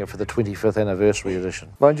saving it for the 25th anniversary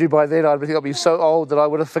edition. Mind you, by then I'd be so old that I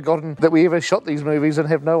would have forgotten that we ever shot these movies and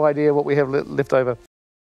have no idea what we have left over.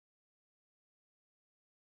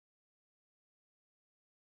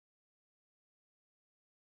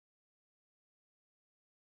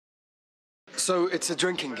 So it's a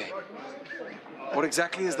drinking game. What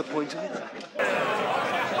exactly is the point of it?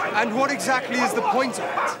 And what exactly is the point of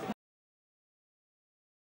it?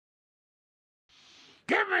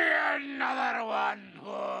 Give me another one!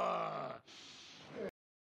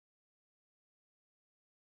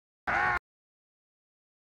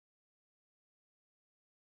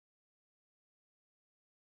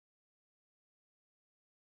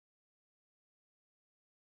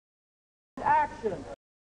 Action!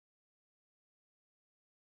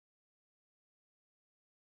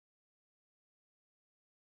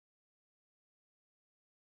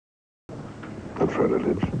 The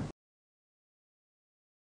trilogy.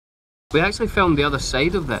 We actually filmed the other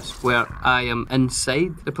side of this, where I am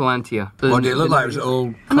inside the Palantir. What did it look like? Was it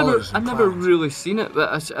all colours? I've never really seen it,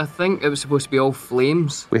 but I think it was supposed to be all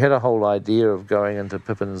flames. We had a whole idea of going into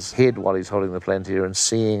Pippin's head while he's holding the Palantir and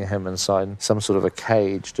seeing him inside some sort of a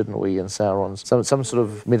cage, didn't we, in Sauron's? Some sort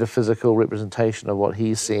of metaphysical representation of what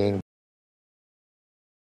he's seeing.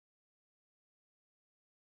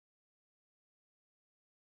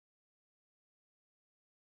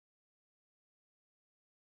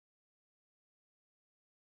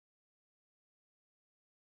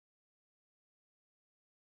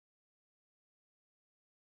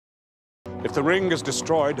 If the ring is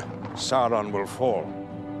destroyed, Sauron will fall.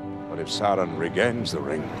 But if Sauron regains the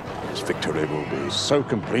ring, his victory will be so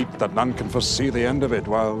complete that none can foresee the end of it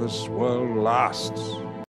while this world lasts.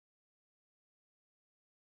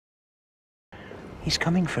 He's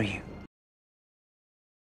coming for you.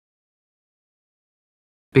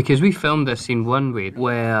 Because we filmed this scene one way,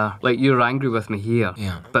 where, like, you're angry with me here.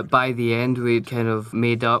 Yeah. But by the end, we'd kind of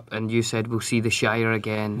made up, and you said, we'll see the Shire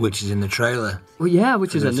again. Which is in the trailer. Well, yeah,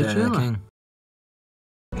 which is in the Return of trailer. King.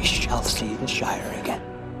 We shall see the Shire again.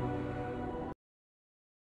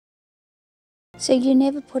 So you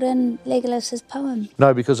never put in Legolas's poem?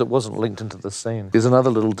 No, because it wasn't linked into the scene. There's another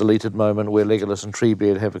little deleted moment where Legolas and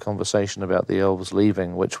Treebeard have a conversation about the elves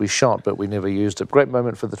leaving, which we shot, but we never used it. Great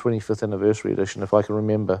moment for the 25th anniversary edition, if I can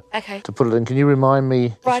remember. Okay. To put it in, can you remind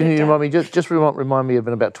me? Write it down. Just remind me of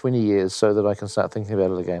in about 20 years, so that I can start thinking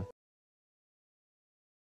about it again.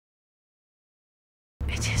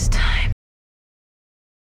 It is time.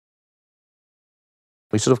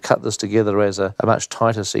 We sort of cut this together as a much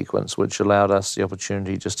tighter sequence, which allowed us the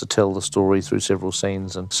opportunity just to tell the story through several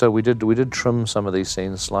scenes. And so we did trim some of these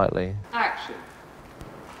scenes slightly. Action!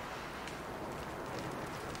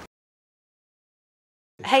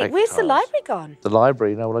 Hey, where's the library gone? The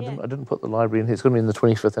library? No, well, I didn't put the library in here. It's going to be in the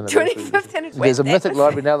 25th anniversary. 25th anniversary. There's a mythic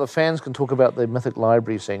library. Now the fans can talk about the mythic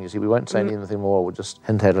library scene. You see, we won't say anything more. We'll just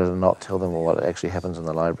hint at it and not tell them what actually happens in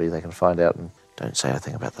the library. They can find out and don't say a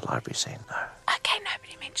thing about the library scene, no. Okay,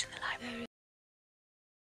 nobody mentioned the library.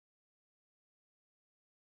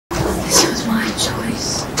 This was my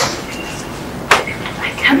choice.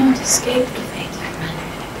 I cannot escape the fate of man.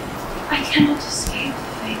 I cannot escape the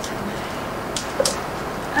fate of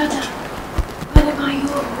man. whether by your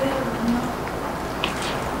will or not,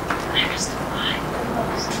 there is the light that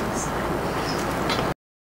loves inside.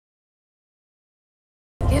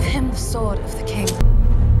 Give him the sword of the king.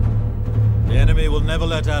 The enemy will never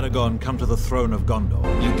let Aragorn come to the throne of Gondor.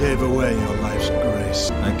 You gave away your life's grace.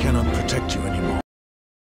 I cannot protect you anymore.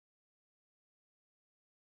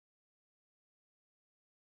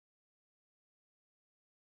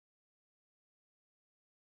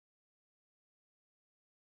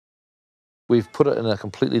 We've put it in a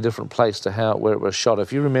completely different place to where it was shot.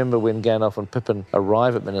 If you remember when Gandalf and Pippin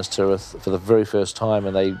arrive at Minas Tirith for the very first time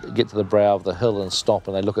and they get to the brow of the hill and stop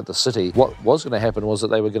and they look at the city, what was going to happen was that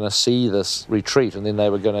they were going to see this retreat and then they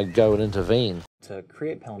were going to go and intervene. To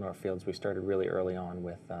create Pelennor Fields, we started really early on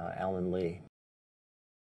with Alan Lee.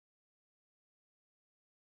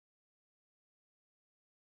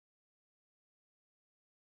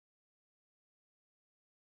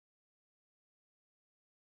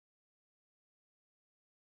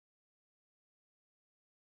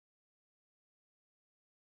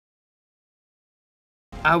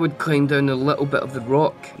 I would climb down a little bit of the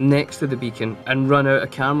rock next to the beacon and run out a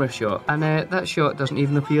camera shot, and that shot doesn't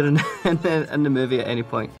even appear in the movie at any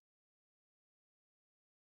point.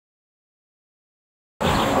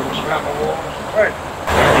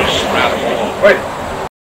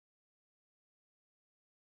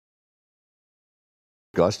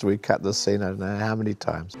 Gosh, we cut this scene I don't know how many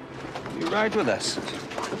times. You ride with us?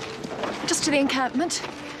 Just to the encampment.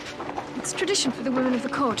 It's tradition for the women of the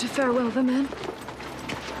court to farewell the men.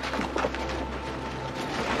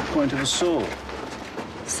 Point of a sword?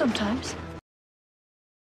 Sometimes.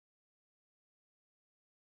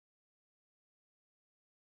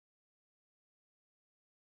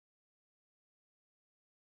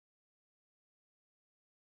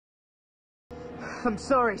 I'm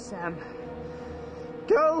sorry, Sam.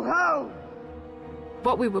 Go home!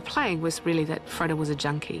 What we were playing was really that Frodo was a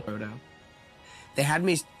junkie. They had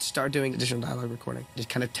me start doing additional dialogue recording. Just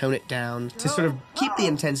kind of tone it down to sort of keep the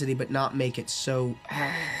intensity but not make it so,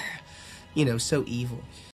 you know, so evil.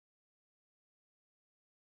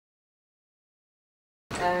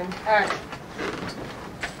 And act.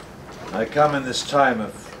 I come in this time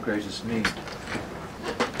of greatest need.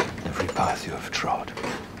 Every path you have trod,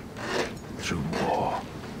 through war,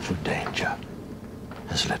 through danger,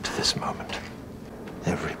 has led to this moment.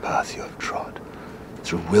 Every path you have trod,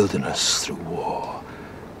 through wilderness, through war,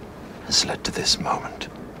 has led to this moment.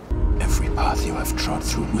 Every path you have trod,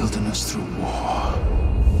 through wilderness, through war,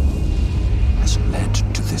 has led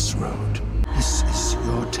to this road. This is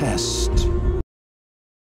your test.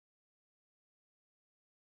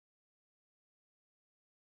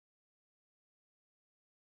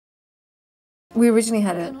 We originally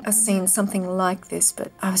had a scene something like this,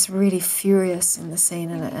 but I was really furious in the scene,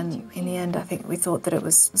 and in the end I think we thought that it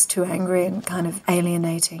was too angry and kind of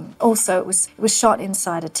alienating. Also, it was shot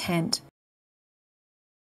inside a tent.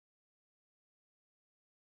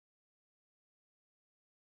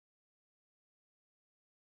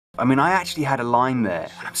 I mean, I actually had a line there,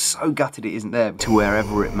 and I'm so gutted it isn't there, to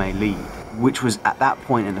wherever it may lead, which was at that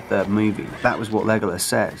point in the third movie. That was what Legolas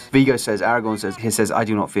says. Viggo says, Aragorn says, he says, I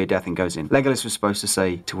do not fear death, and goes in. Legolas was supposed to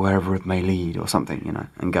say, to wherever it may lead, or something, you know,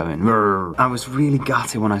 and go in. Rrr. I was really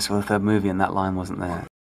gutted when I saw the third movie and that line wasn't there.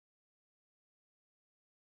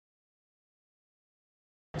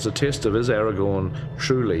 It's a test of, is Aragorn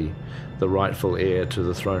truly the rightful heir to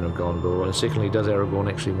the throne of Gondor? And secondly, does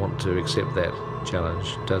Aragorn actually want to accept that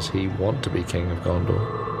challenge? Does he want to be king of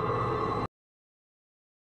Gondor?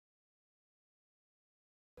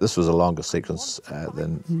 This was a longer sequence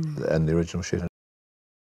than in the original shooting.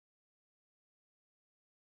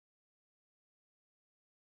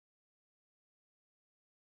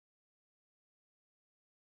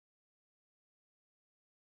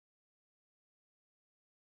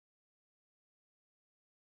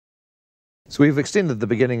 So we've extended the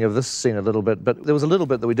beginning of this scene a little bit, but there was a little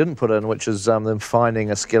bit that we didn't put in, which is them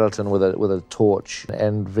finding a skeleton with a torch,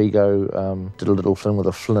 and Viggo did a little thing with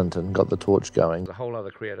a flint and got the torch going. A whole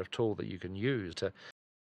other creative tool that you can use to...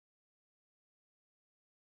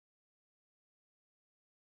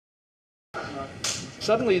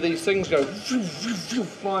 Suddenly these things go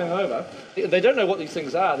flying over. They don't know what these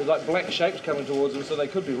things are. They're like black shapes coming towards them, so they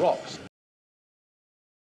could be rocks.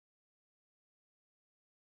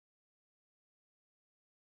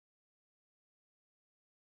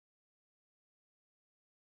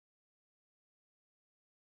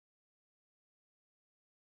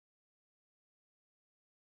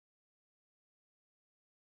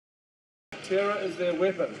 Terror is their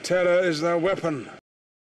weapon. Terror is their weapon.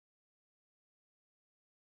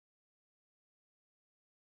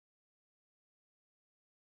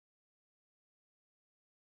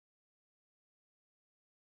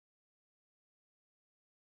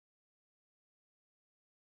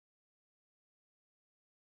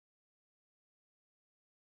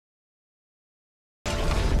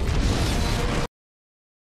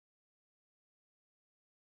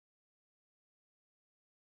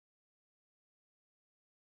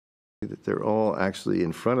 That they're all actually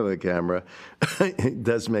in front of the camera, it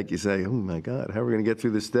does make you say, oh my God, how are we going to get through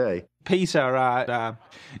this day? Peter,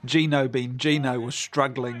 Gino being Gino, was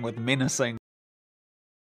struggling with menacing.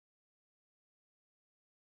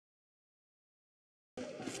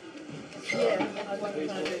 Who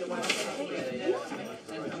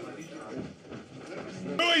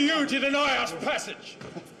are you to deny us passage?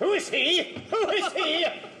 Who is he? Who is he?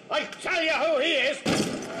 I tell you who he is.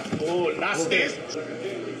 Oh, nasty.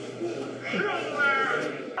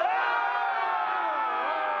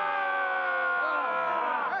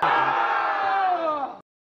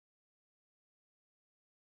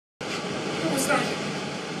 What's that?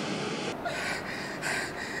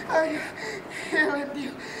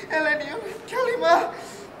 Elenio, Kalima.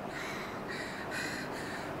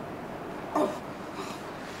 Oh.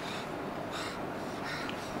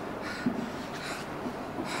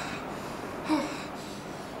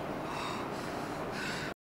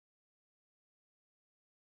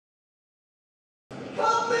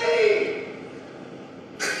 Help me!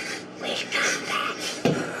 We'll come back.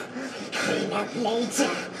 Clean up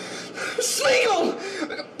later. Smeagol!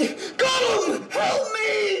 Gollum! Help me!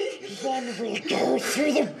 Then we'll go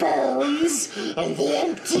through the bones and the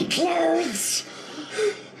empty clothes.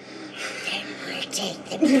 Then we'll take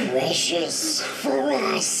the precious for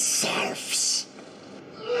ourselves.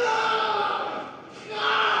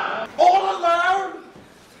 All alone?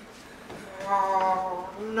 Oh,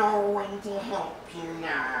 no one to help you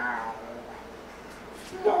now.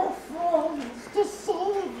 No friends to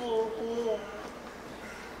save you here.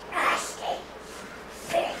 Nasty,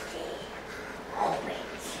 filthy, horrid.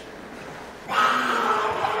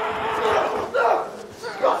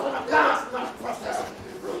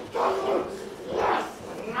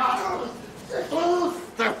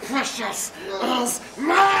 The precious is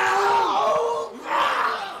mine!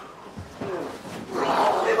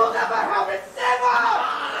 We will never have it,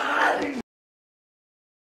 never!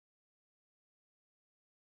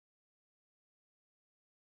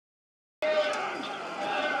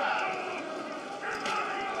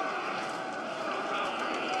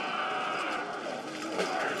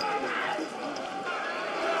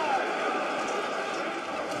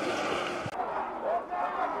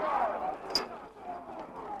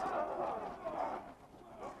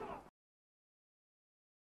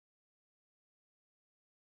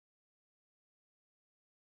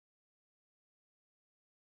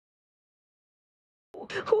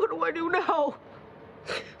 What do I do now?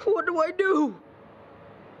 What do I do?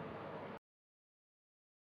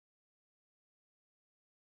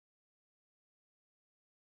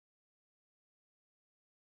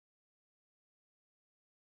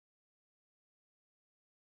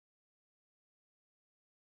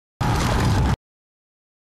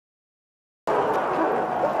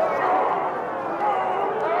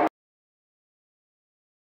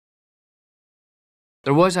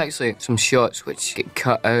 There was actually some shots which get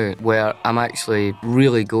cut out where I'm actually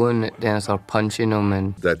really going at Denethor, punching him,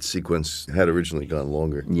 and that sequence had originally gone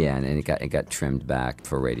longer. Yeah, and it got trimmed back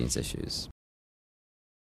for ratings issues.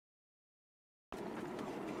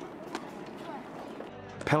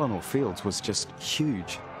 Pelennor Fields was just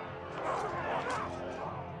huge.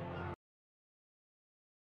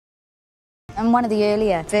 In one of the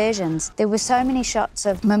earlier versions, there were so many shots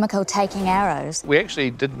of Mimiko taking arrows. We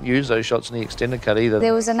actually didn't use those shots in the extended cut either.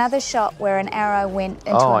 There was another shot where an arrow went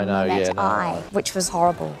into a Mimik's eye, which was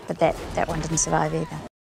horrible, but that one didn't survive either.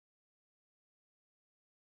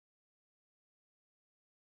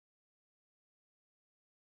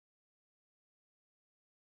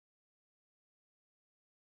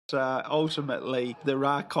 Ultimately, there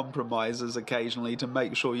are compromises occasionally to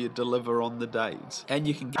make sure you deliver on the dates. And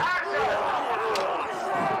you can get...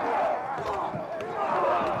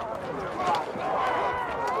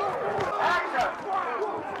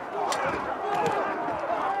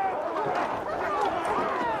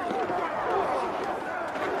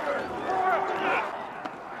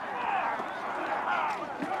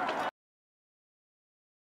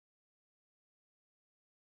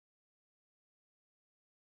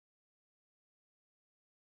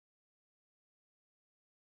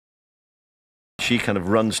 She kind of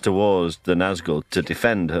runs towards the Nazgul to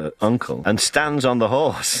defend her uncle and stands on the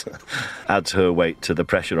horse. Adds her weight to the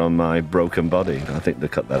pressure on my broken body. I think they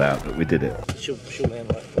cut that out, but we did it. She'll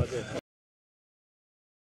land right there.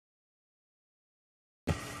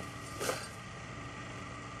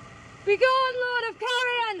 Begone, Lord of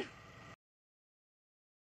Corian!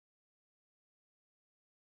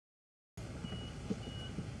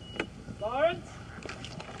 Lawrence?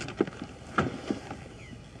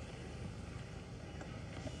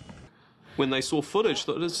 When they saw footage,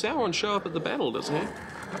 thought, does Sauron show up at the battle, doesn't he?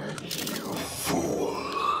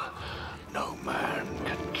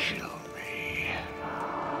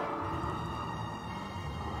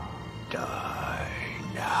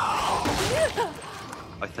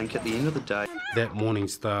 I think at the end of the day... That morning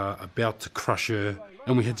star about to crush her,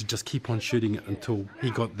 and we had to just keep on shooting it until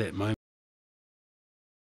he got that moment.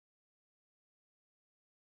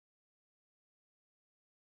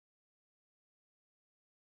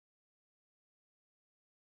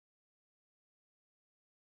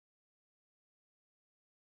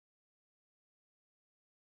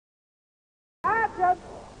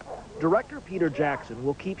 Director Peter Jackson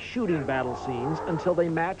will keep shooting battle scenes until they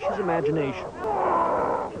match his imagination.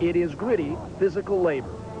 It is gritty, physical labor,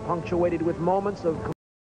 punctuated with moments of...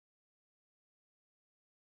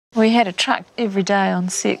 We had a truck every day on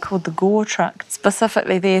set called the gore truck,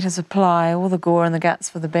 specifically there to supply all the gore and the guts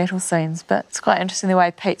for the battle scenes. But it's quite interesting the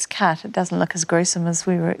way Pete's cut. It doesn't look as gruesome as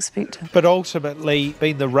we were expecting. But ultimately,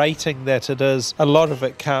 being the rating that it is, a lot of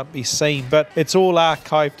it can't be seen. But it's all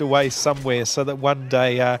archived away somewhere so that one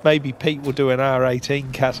day maybe Pete will do an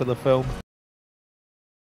R18 cut of the film.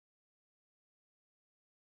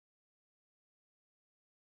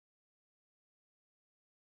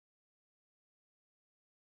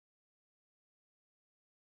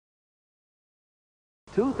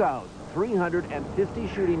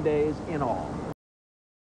 $2,350 shooting days in all.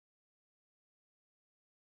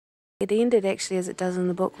 It ended actually as it does in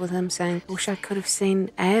the book with him saying, wish I could have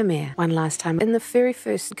seen Aamir one last time. In the very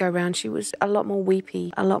first go round, she was a lot more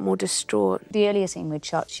weepy, a lot more distraught. The earlier scene we'd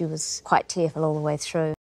shot, she was quite tearful all the way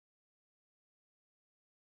through.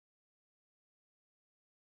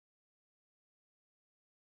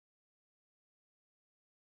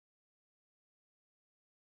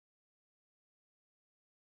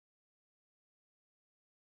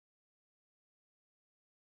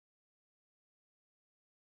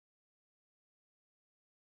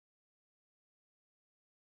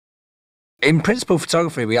 In principal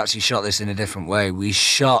photography, we actually shot this in a different way. We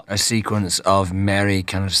shot a sequence of Mary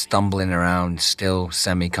kind of stumbling around, still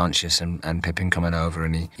semi-conscious, and Pippin coming over,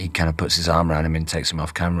 and he kind of puts his arm around him and takes him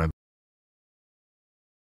off camera.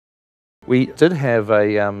 We did have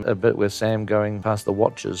a bit with Sam going past the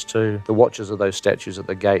Watchers too. The Watchers are those statues at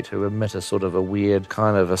the gate who emit a sort of a weird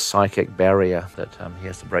kind of a psychic barrier that he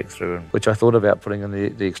has to break through, which I thought about putting in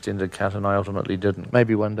the extended cut and I ultimately didn't.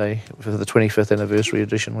 Maybe one day for the 25th anniversary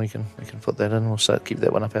edition we can put that in. We'll keep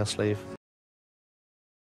that one up our sleeve.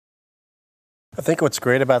 I think what's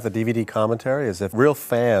great about the DVD commentary is if real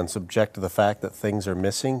fans object to the fact that things are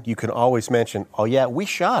missing, you can always mention, oh yeah, we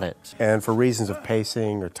shot it. And for reasons of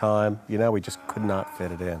pacing or time, we just could not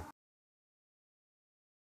fit it in.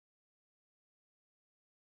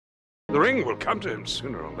 The ring will come to him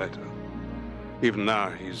sooner or later. Even now,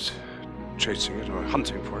 he's chasing it or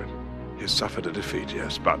hunting for it. He has suffered a defeat,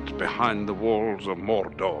 yes, but behind the walls of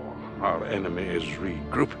Mordor, our enemy is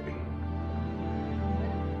regrouping.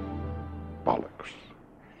 Bollocks.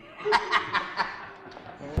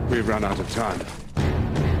 We've run out of time.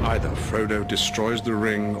 Either Frodo destroys the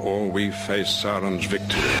ring, or we face Sauron's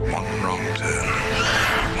victory. One wrong turn,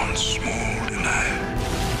 one small delay,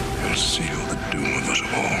 will seal the doom of us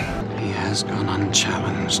all. He has gone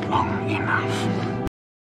unchallenged long enough.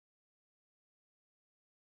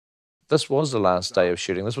 This was the last day of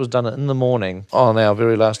shooting. This was done in the morning on our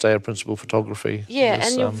very last day of principal photography. Yeah,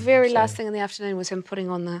 and your very last thing in the afternoon was him putting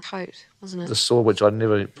on the coat, wasn't it? The sword, which I'd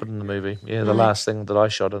never put in the movie. Yeah, the last thing that I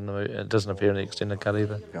shot in the movie. It doesn't appear in the extended cut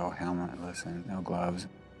either. No helmet, listen, no gloves.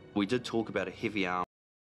 We did talk about a heavy arm.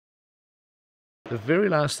 The very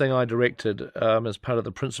last thing I directed as part of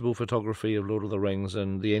the principal photography of Lord of the Rings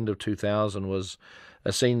in the end of 2000 was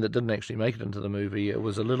a scene that didn't actually make it into the movie. It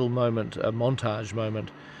was a little moment, a montage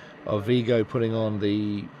moment, of Viggo putting on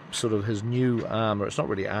the sort of his new armour. It's not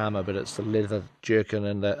really armour, but it's the leather jerkin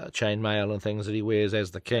and the chainmail and things that he wears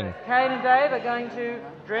as the king. Cain and Dave are going to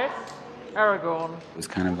dress Aragorn. It was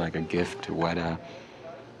kind of like a gift to Weta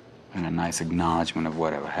and a nice acknowledgement of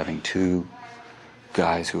Weta, having two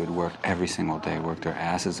guys who had worked every single day, worked their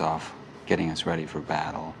asses off, getting us ready for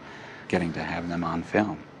battle, getting to have them on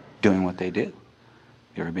film, doing what they did.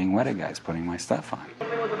 They were being Weta guys, putting my stuff on.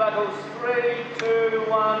 With the battles, 3, 2,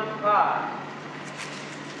 1, fire.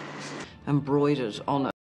 Embroidered on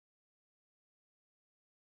it.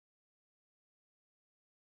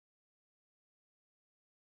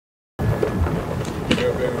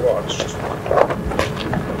 You're being watched.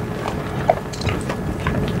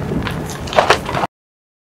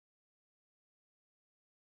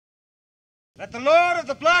 Let the Lord of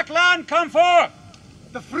the Black Land come forth!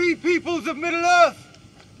 The free peoples of Middle-earth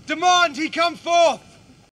demand he come forth!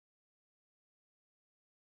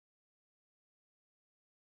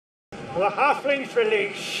 The halflings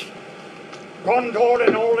release. Gondor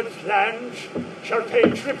and all its lands shall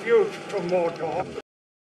pay tribute to Mordor.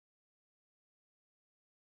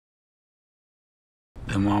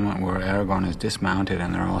 The moment where Aragorn is dismounted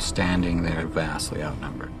and they're all standing there vastly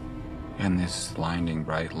outnumbered. And this blinding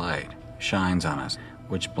bright light shines on us,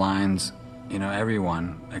 which blinds, you know,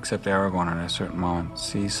 everyone except Aragorn at a certain moment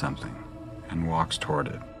sees something and walks toward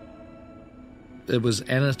it. It was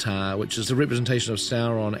Anatar, which is the representation of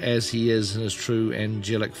Sauron as he is in his true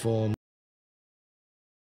angelic form.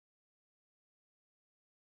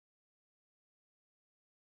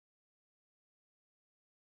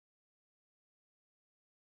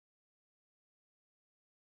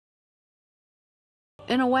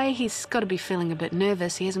 In a way, he's got to be feeling a bit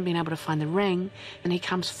nervous. He hasn't been able to find the ring, and he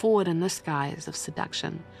comes forward in this guise of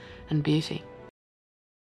seduction and beauty.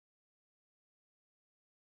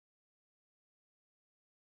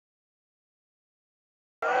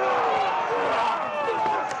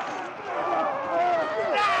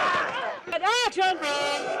 Action!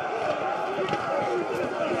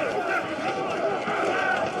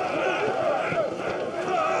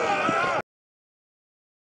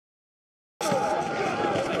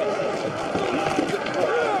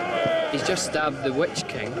 He's just stabbed the Witch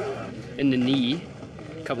King in the knee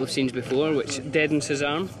a couple of scenes before, which deadens his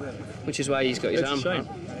arm, which is why he's got his arm hurt.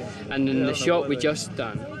 And in the shot we just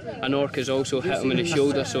done, an orc has also hit him in the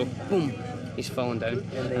shoulder, so boom, he's fallen down.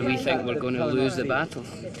 And we think we're going to lose the battle.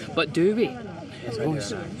 But do we? Oh,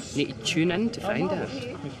 need to tune in to find out.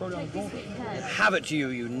 Have it to you,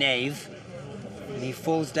 you knave. And he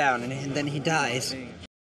falls down and then he dies.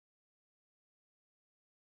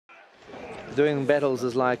 Doing battles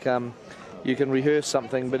is like you can rehearse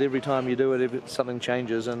something, but every time you do it, something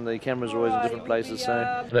changes, and the cameras are always in different places. So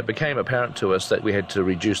And it became apparent to us that we had to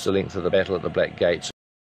reduce the length of the battle at the Black Gates.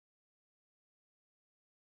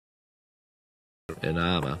 In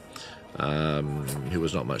armour, who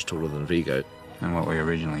was not much taller than Vigo. And what we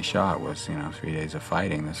originally shot was, 3 days of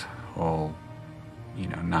fighting this whole,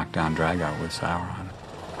 knockdown drag-out with Sauron.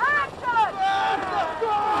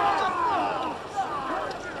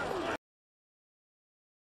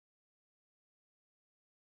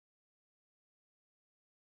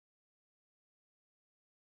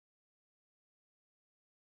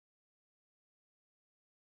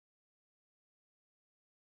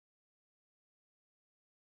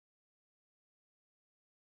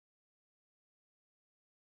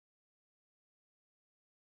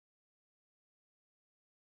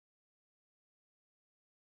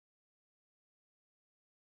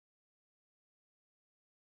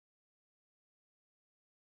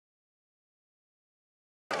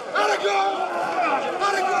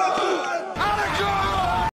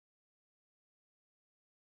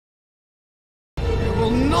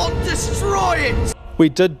 Not destroy it! We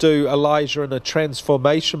did do Elijah in a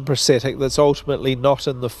transformation prosthetic that's ultimately not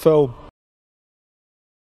in the film.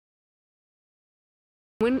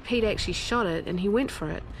 When Pete actually shot it, and he went for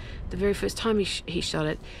it, the very first time he shot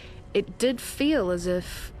it, it did feel as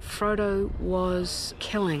if Frodo was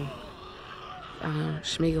killing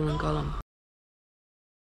Sméagol and Gollum.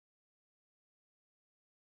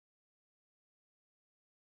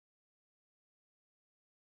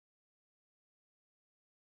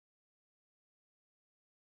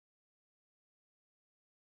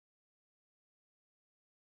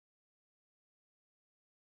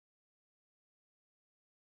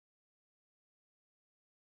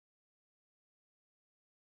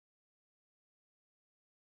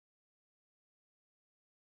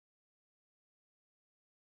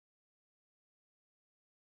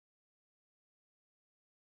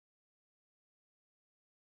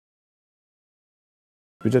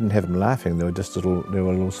 We didn't have them laughing, there were just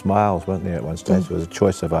little smiles, weren't there, at one stage? There was a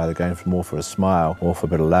choice of either going more for a smile or for a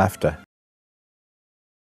bit of laughter.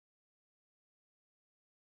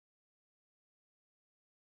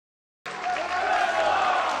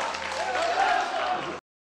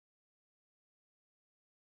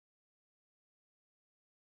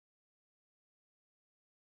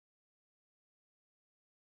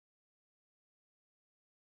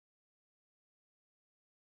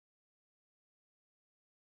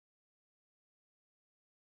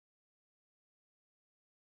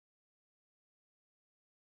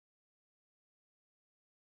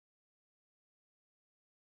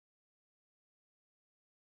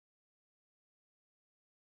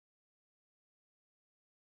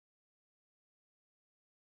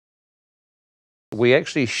 We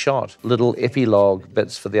actually shot little epilogue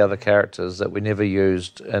bits for the other characters that we never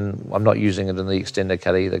used, and I'm not using it in the extended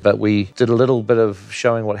cut either, but we did a little bit of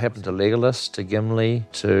showing what happened to Legolas, to Gimli,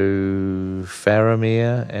 to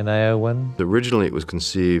Faramir and Éowyn. Originally it was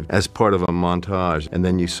conceived as part of a montage, and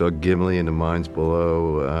then you saw Gimli in the mines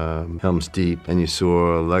below Helm's Deep, and you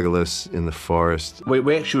saw Legolas in the forest.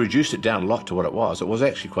 We actually reduced it down a lot to what it was. It was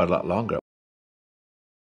actually quite a lot longer.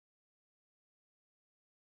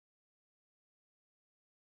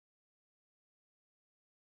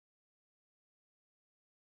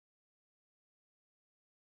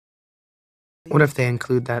 What if they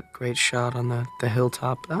include that great shot on the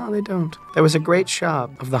hilltop? Oh, they don't. There was a great shot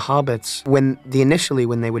of the hobbits. Initially,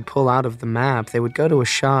 when they would pull out of the map, they would go to a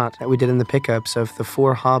shot that we did in the pickups of the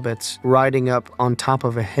 4 hobbits riding up on top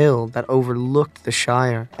of a hill that overlooked the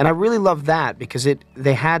Shire. And I really loved that because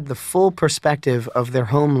they had the full perspective of their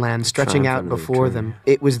homeland stretching out before them.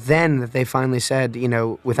 It was then that they finally said, you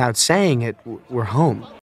know, without saying it, we're home.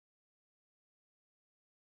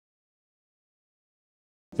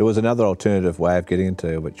 There was another alternative way of getting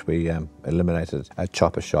into it, which we eliminated, a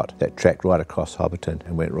chopper shot that tracked right across Hobbiton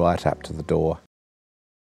and went right up to the door.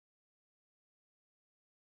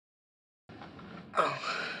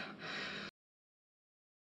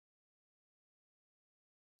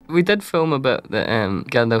 We did film a bit that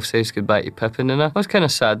Gandalf says goodbye to Pippin, and I was kind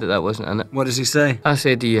of sad that that wasn't in it. What does he say? I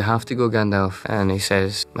said, do you have to go, Gandalf? And he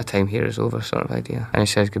says, my time here is over, sort of idea. And he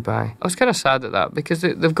says goodbye. I was kind of sad at that, because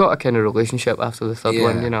they've got a kind of relationship after the third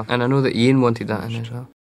one, you know. And I know that Ian wanted that in as well.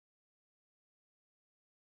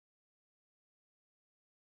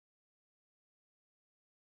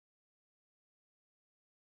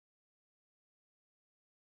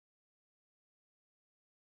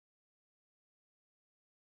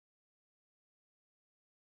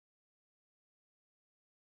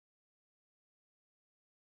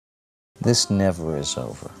 This never is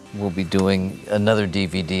over. We'll be doing another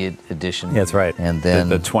DVD edition. Yeah, that's right. And then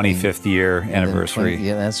the 25th year anniversary.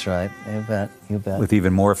 Yeah, that's right. You bet. You bet. With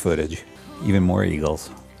even more footage, even more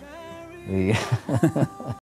eagles.